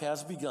new life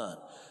has begun.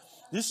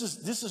 This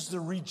is the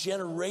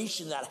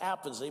regeneration that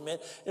happens. Amen.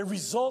 It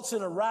results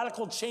in a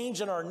radical change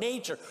in our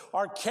nature,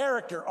 our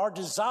character, our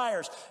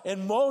desires,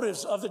 and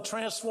motives of the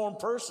transformed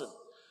person.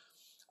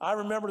 I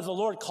remember the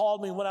Lord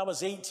called me when I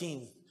was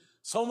 18.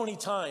 So many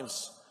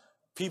times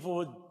people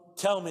would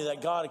tell me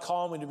that God had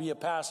called me to be a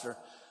pastor.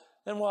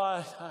 And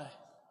well,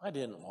 I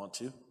didn't want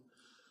to.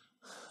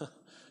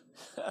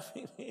 I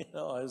mean, I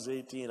was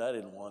 18. I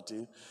didn't want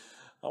to.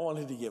 I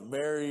wanted to get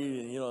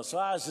married, and so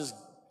I was just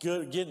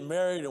good getting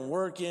married and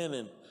working,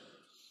 and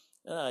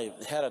I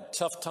had a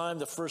tough time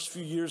the first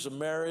few years of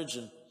marriage,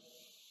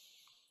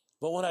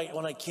 but when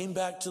I came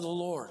back to the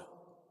Lord,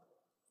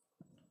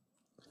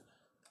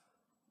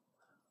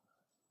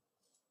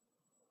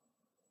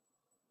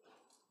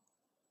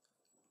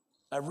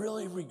 I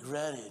really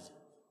regretted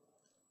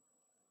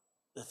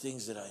the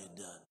things that I had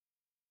done.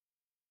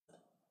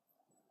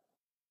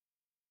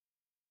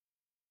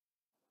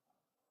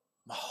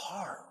 My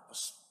heart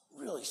was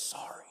really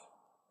sorry.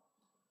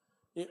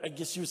 I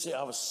guess you would say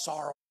I was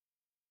sorrowful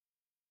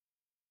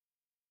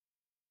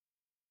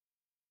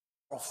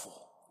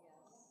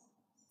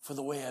for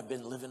the way I've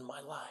been living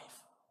my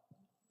life.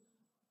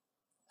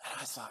 And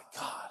I thought,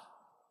 God,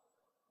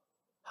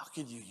 how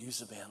could you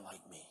use a man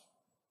like me?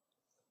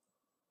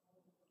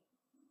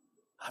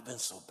 I've been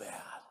so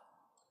bad.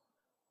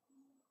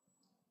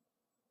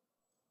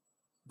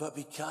 But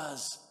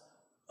because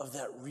of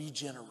that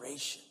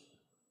regeneration,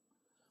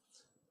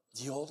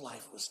 the old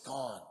life was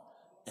gone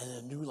and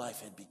a new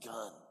life had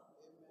begun.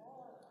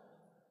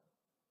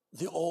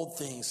 The old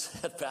things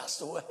had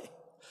passed away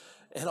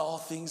and all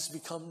things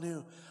become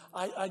new.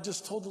 I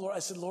just told the Lord, I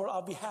said, Lord,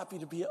 I'll be happy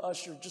to be an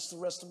usher just the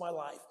rest of my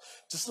life.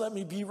 Just let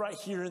me be right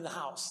here in the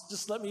house.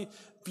 Just let me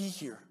be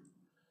here.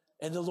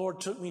 And the Lord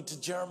took me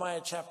to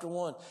Jeremiah chapter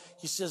 1.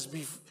 He says,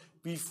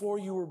 before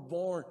you were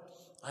born,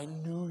 I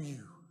knew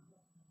you.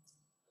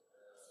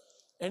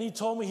 And he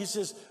told me, he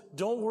says,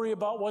 don't worry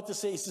about what to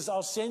say. He says,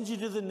 I'll send you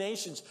to the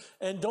nations.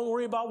 And don't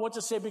worry about what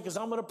to say because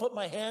I'm going to put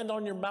my hand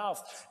on your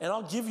mouth and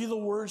I'll give you the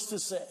words to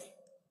say.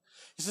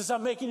 He says,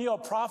 I'm making you a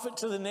prophet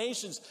to the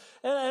nations.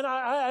 And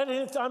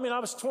I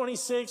was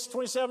 26,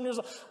 27 years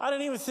old. I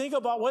didn't even think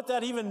about what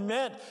that even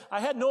meant.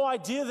 I had no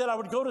idea that I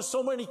would go to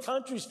so many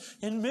countries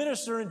and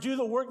minister and do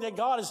the work that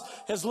God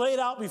has laid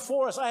out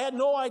before us. I had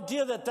no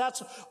idea that that's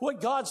what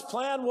God's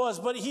plan was,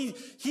 but he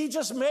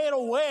just made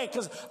a way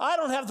because I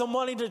don't have the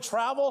money to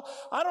travel.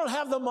 I don't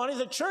have the money.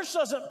 The church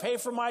doesn't pay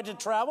for my to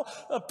travel.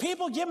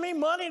 People give me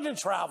money to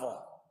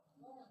travel.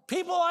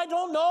 People I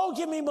don't know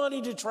give me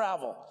money to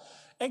travel.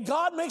 And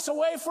God makes a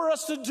way for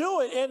us to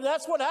do it. And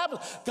that's what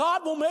happens.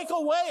 God will make a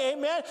way.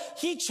 Amen.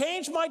 He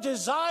changed my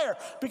desire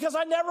because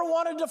I never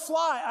wanted to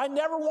fly. I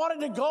never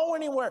wanted to go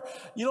anywhere.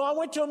 I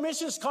went to a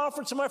missions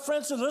conference and my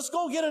friend said, let's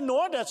go get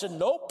anointed. I said,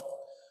 nope.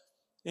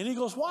 And he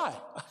goes, why?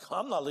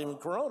 I'm not leaving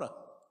Corona.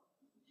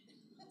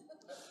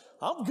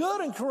 I'm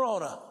good in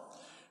Corona.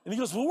 And he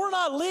goes, well, we're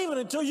not leaving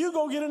until you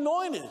go get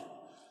anointed. I'm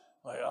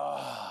like,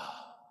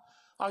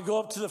 I go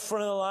up to the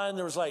front of the line.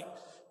 There was like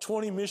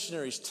 20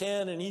 missionaries,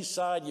 10 on each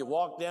side. You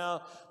walk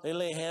down, they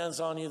lay hands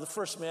on you. The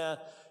first man,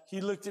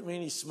 he looked at me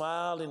and he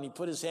smiled and he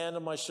put his hand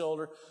on my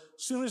shoulder.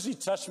 As soon as he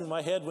touched me,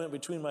 my head went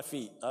between my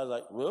feet. I was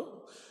like,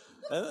 whoop.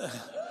 And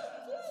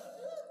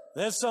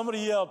then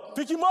somebody yelled,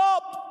 pick him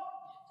up.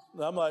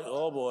 And I'm like,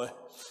 oh boy.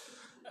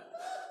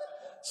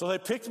 So they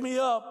picked me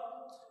up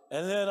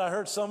and then I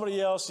heard somebody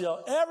else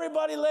yell,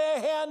 everybody lay a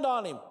hand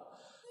on him.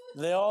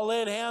 And they all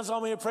laid hands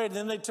on me and prayed. And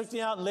then they took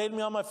me out and laid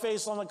me on my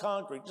face on the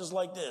concrete, just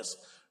like this.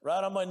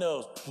 Right on my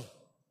nose.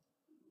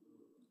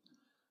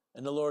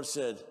 And the Lord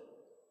said,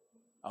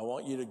 I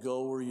want you to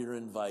go where you're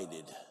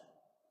invited.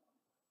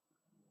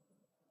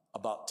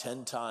 About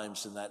 10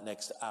 times in that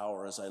next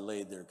hour as I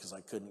laid there because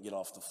I couldn't get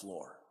off the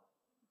floor.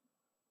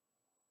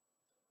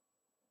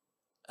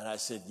 And I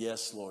said,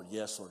 yes, Lord,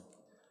 yes, Lord.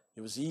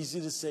 It was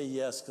easy to say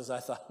yes because I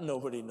thought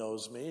nobody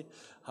knows me.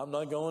 I'm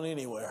not going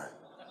anywhere.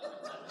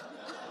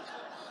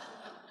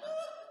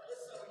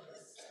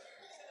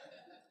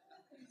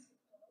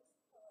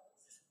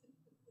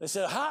 They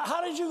said,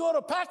 how did you go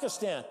to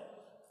Pakistan?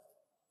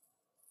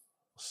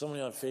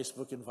 Somebody on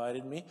Facebook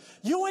invited me.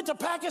 You went to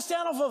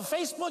Pakistan off of a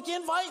Facebook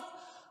invite?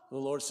 The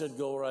Lord said,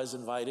 go where I was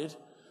invited.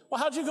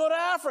 Well, how'd you go to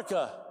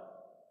Africa?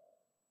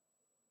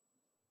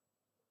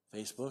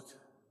 Facebook.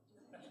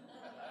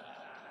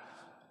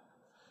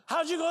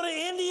 How'd you go to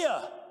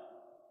India?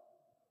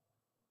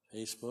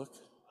 Facebook.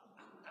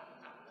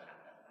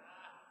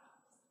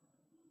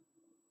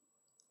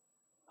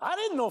 I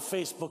didn't know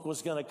Facebook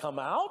was going to come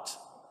out.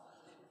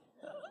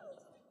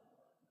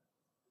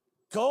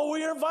 Go where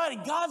you're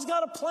invited. God's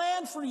got a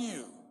plan for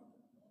you.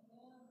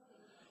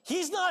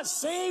 He's not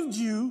saved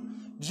you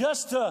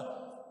just to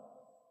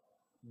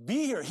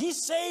be here. He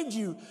saved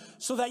you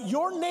so that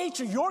your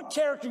nature, your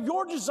character,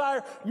 your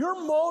desire,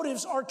 your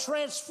motives are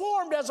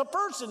transformed as a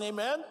person.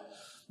 Amen.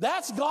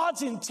 That's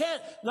God's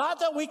intent.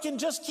 Not that we can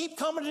just keep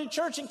coming to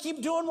church and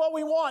keep doing what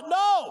we want.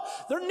 No,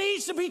 there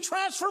needs to be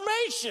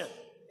transformation.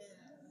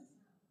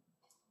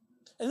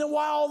 And then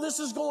while all this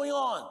is going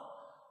on,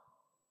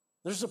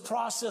 there's a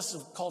process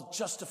called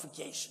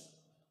justification.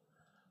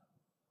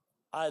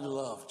 I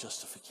love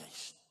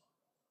justification.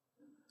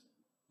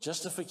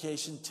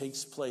 Justification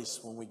takes place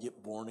when we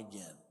get born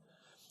again.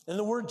 And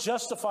the word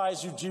justify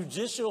is a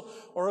judicial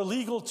or a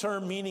legal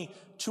term meaning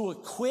to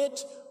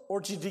acquit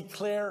or to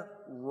declare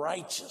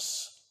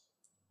righteous.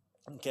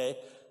 Okay?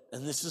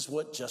 And this is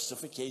what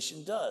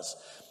justification does.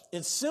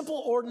 In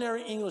simple,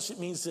 ordinary English, it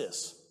means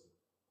this.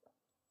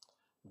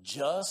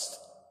 Just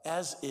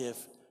as if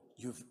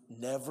you've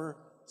never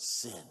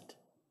sinned.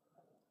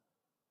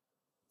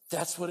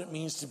 That's what it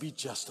means to be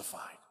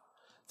justified.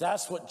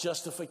 That's what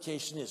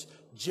justification is.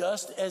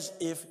 Just as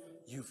if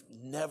you've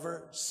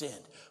never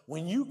sinned.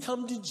 When you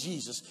come to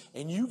Jesus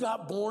and you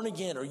got born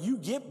again, or you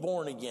get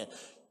born again,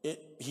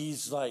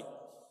 he's like,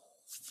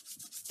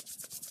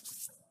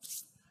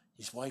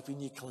 he's wiping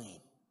you clean.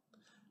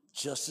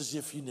 Just as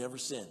if you never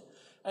sinned.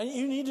 And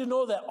you need to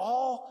know that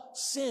all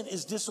sin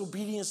is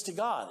disobedience to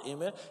God.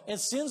 Amen. And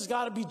sin's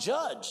got to be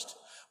judged.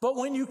 But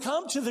when you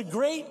come to the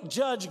great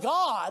judge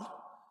God,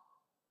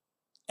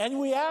 and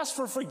we ask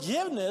for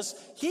forgiveness,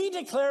 he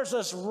declares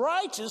us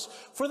righteous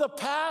for the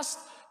past,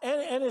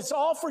 and it's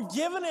all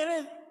forgiven,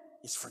 and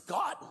it's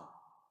forgotten.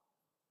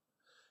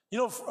 You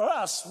know, for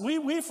us,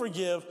 we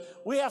forgive.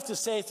 We have to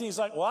say things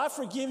like, well, I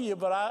forgive you,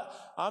 but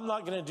I'm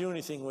not going to do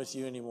anything with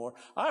you anymore.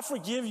 I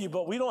forgive you,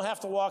 but we don't have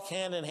to walk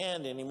hand in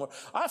hand anymore.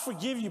 I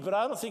forgive you, but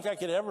I don't think I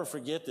could ever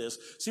forget this.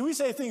 See, we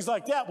say things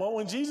like that. Well,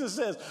 when Jesus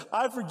says,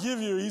 I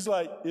forgive you, he's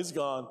like, it's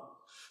gone.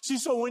 See,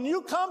 so when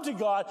you come to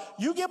God,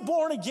 you get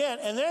born again,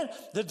 and then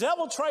the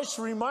devil tries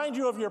to remind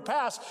you of your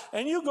past,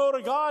 and you go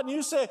to God and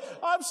you say,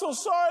 I'm so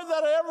sorry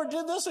that I ever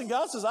did this. And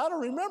God says, I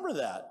don't remember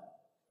that.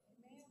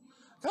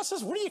 God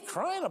says, what are you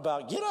crying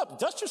about? Get up,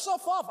 dust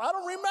yourself off. I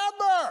don't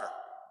remember.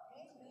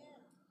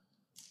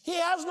 He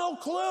has no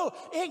clue.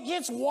 It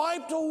gets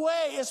wiped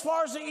away as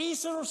far as the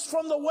east is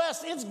from the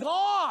west. It's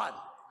gone.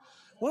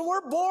 When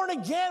we're born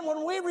again,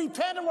 when we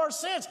repent of our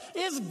sins,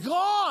 it's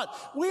gone.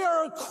 We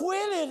are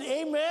acquitted.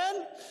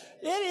 Amen.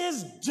 It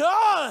is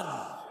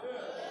done.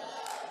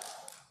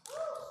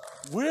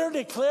 We're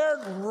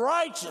declared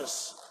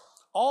righteous.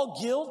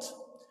 All guilt,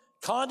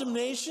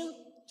 condemnation,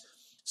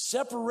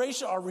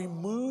 separation are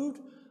removed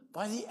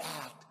by the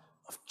act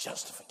of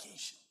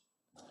justification.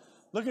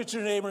 Look at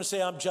your neighbor and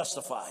say, I'm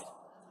justified.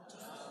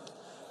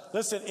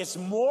 Listen, it's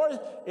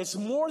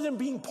more than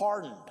being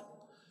pardoned.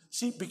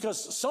 See,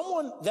 because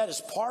someone that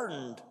is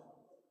pardoned,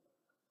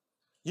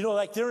 you know,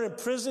 like they're in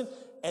prison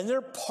and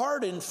they're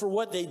pardoned for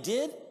what they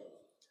did,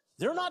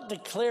 they're not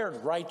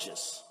declared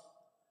righteous.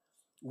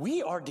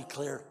 We are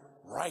declared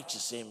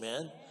righteous,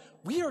 amen?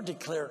 We are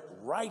declared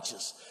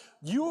righteous.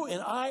 You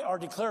and I are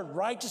declared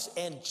righteous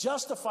and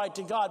justified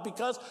to God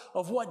because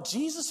of what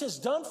Jesus has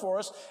done for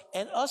us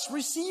and us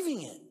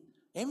receiving it.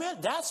 Amen?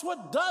 That's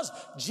what does.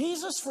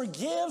 Jesus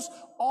forgives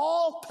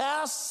all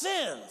past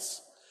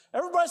sins.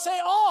 Everybody say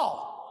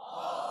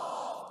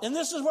all. And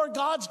this is where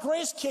God's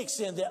grace kicks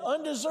in, the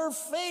undeserved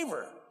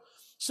favor.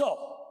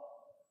 So,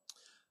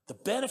 the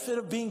benefit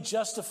of being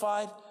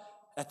justified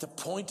at the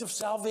point of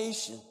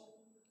salvation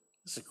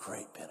is a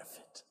great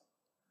benefit.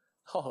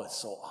 Oh,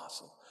 it's so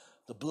awesome.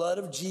 The blood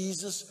of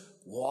Jesus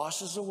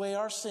washes away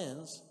our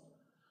sins.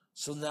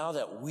 So now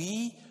that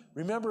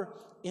remember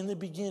in the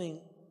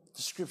beginning,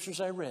 the scriptures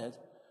I read,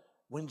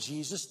 when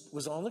Jesus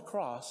was on the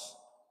cross,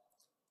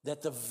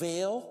 that the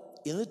veil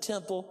in the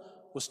temple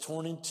was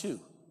torn in two.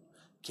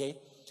 Okay?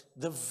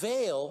 The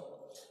veil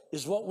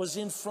is what was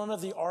in front of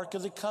the Ark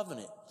of the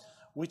Covenant,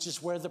 which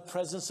is where the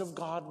presence of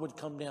God would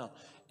come down.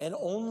 And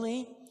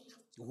only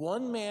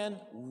one man,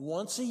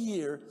 once a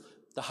year,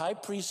 the high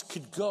priest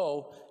could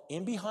go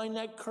in behind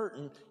that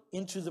curtain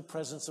into the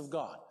presence of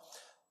God.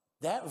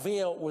 That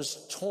veil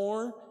was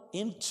torn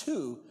in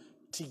two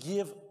to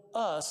give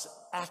us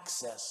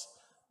access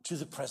to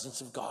the presence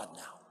of God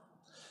now.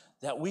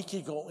 That we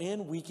could go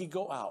in, we could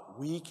go out.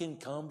 We can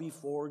come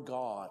before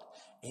God.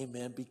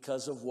 Amen.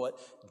 Because of what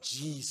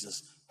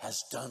Jesus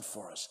has done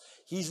for us.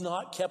 He's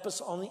not kept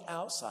us on the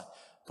outside,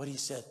 but he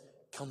said,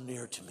 come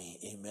near to me.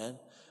 Amen.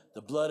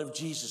 The blood of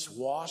Jesus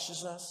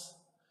washes us.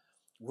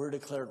 We're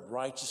declared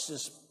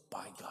righteousness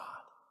by God.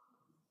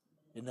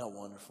 Isn't that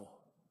wonderful?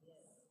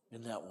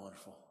 Isn't that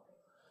wonderful?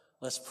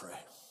 Let's pray.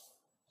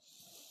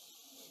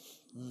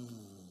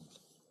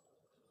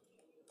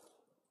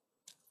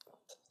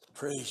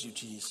 Praise you,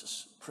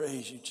 Jesus.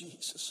 Praise you,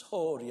 Jesus.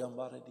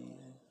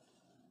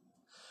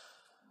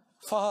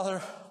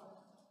 Father,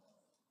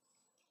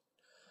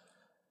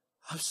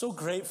 I'm so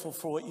grateful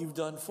for what you've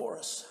done for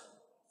us.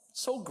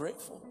 So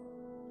grateful.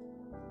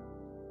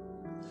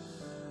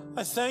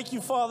 I thank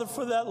you, Father,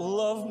 for that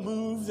love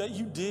move that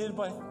you did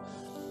by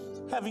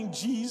having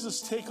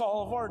Jesus take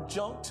all of our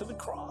junk to the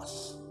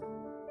cross.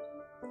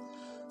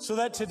 So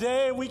that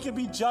today we could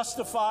be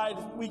justified,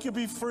 we could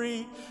be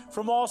free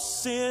from all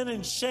sin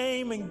and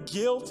shame and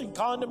guilt and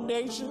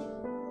condemnation.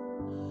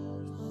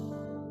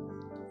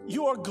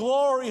 You are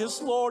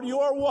glorious, Lord. You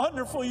are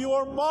wonderful. You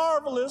are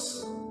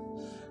marvelous.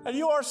 And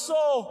you are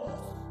so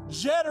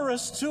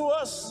generous to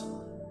us.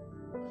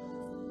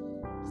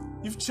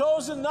 You've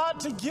chosen not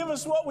to give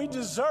us what we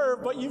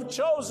deserve, but you've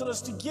chosen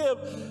to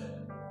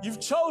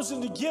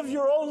give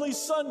your only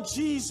Son,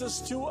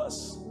 Jesus, to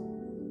us.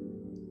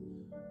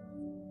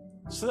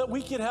 So that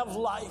we could have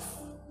life,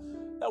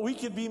 that we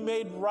could be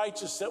made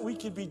righteous, that we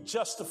could be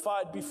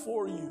justified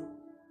before you.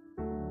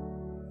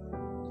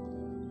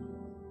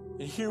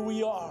 And here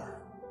we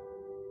are.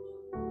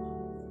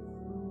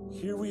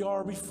 Here we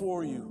are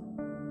before you.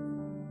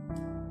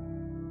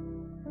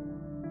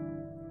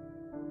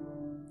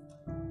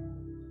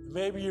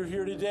 Maybe you're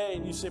here today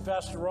and you say,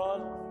 Pastor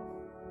Ron,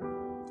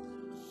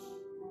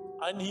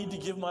 I need to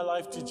give my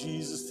life to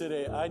Jesus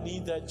today. I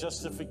need that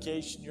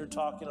justification you're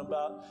talking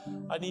about.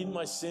 I need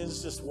my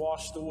sins just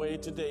washed away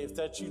today. If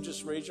that's you,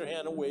 just raise your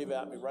hand and wave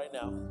at me right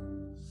now.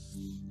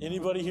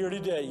 Anybody here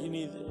today? You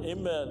need,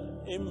 amen,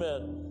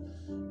 amen.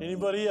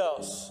 Anybody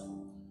else?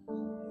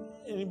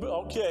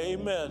 Okay,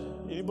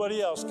 amen.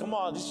 Anybody else? Come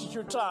on, this is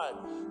your time.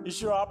 This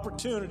is your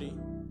opportunity.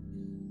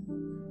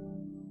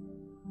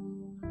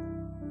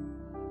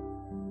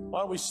 Why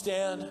don't we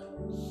stand?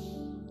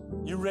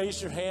 You raise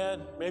your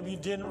hand. Maybe you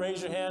didn't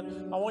raise your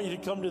hand. I want you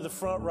to come to the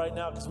front right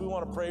now because we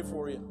want to pray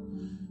for you.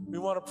 We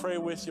want to pray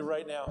with you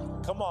right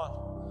now. Come on.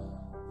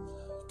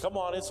 Come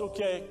on, it's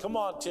okay. Come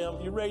on,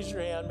 Tim. You raise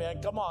your hand,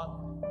 man. Come on.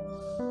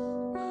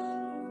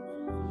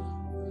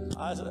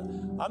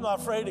 I'm not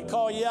afraid to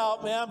call you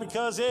out, man,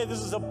 because, hey,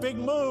 this is a big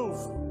move.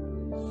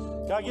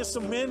 Can I get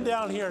some men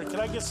down here? Can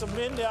I get some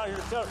men down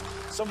here?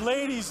 Some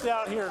ladies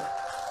down here.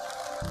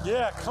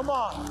 Yeah, come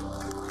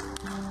on.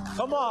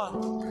 Come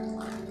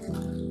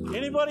on.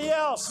 Anybody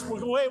else?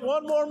 We're going to wait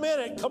one more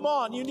minute. Come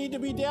on. You need to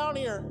be down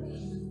here.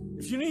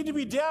 If you need to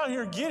be down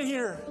here, get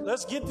here.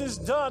 Let's get this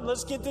done.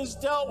 Let's get this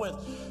dealt with.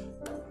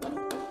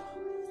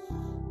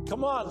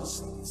 Come on.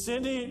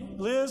 Cindy,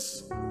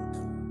 Liz.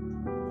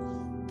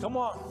 Come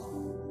on.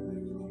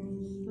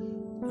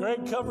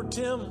 Greg, cover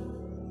Tim.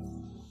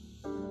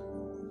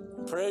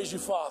 Praise you,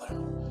 Father.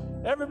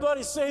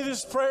 Everybody say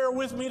this prayer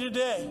with me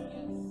today.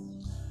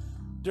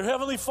 Dear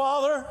Heavenly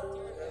Father,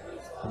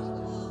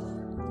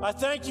 I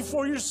thank you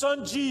for your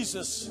son,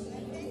 Jesus,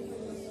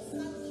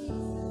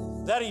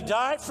 that he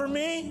died for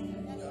me,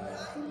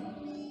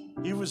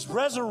 he was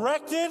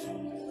resurrected,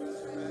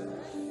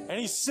 and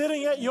he's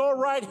sitting at your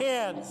right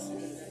hand.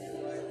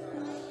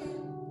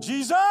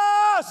 Jesus,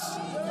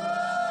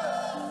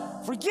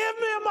 forgive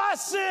me of my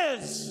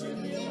sins.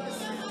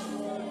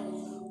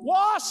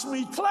 Wash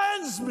me,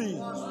 cleanse me.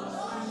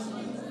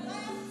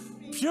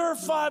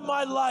 Purify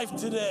my life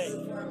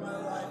today.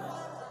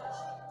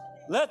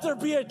 Let there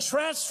be a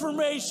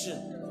transformation.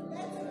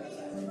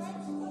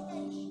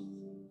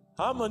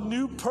 I'm a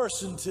new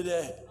person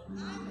today.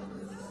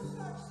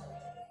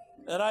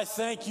 And I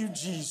thank you,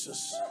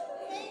 Jesus.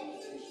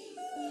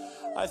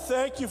 I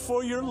thank you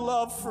for your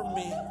love for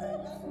me.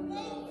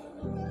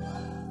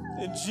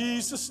 In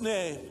Jesus'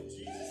 name.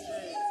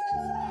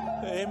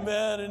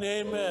 Amen and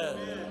amen.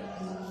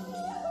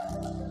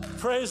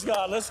 Praise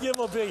God. Let's give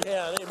him a big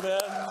hand.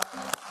 Amen.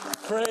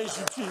 Praise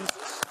you,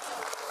 Jesus.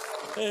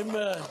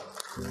 Amen.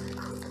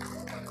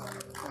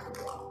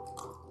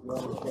 We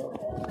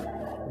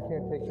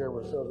can't take care of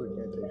ourselves. We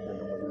can't take care of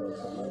nobody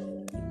else.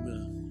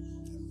 Amen.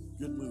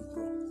 Good move,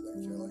 bro.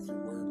 Thank you. I like your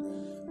word,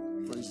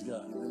 man. Praise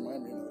God. You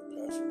remind me of another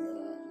pastor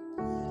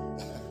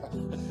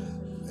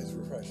that it's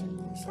refreshing.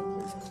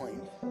 It's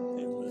clean.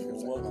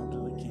 Amen. Welcome to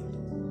the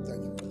kingdom.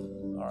 Thank you.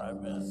 All right,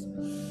 man.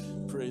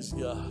 Praise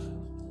God.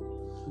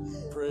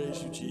 Praise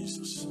you,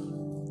 Jesus.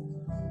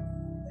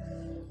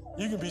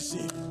 You can be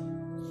seated.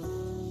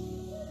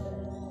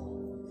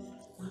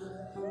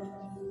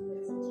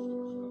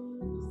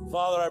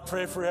 Father, I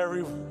pray for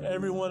every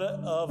one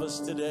of us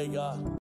today, God.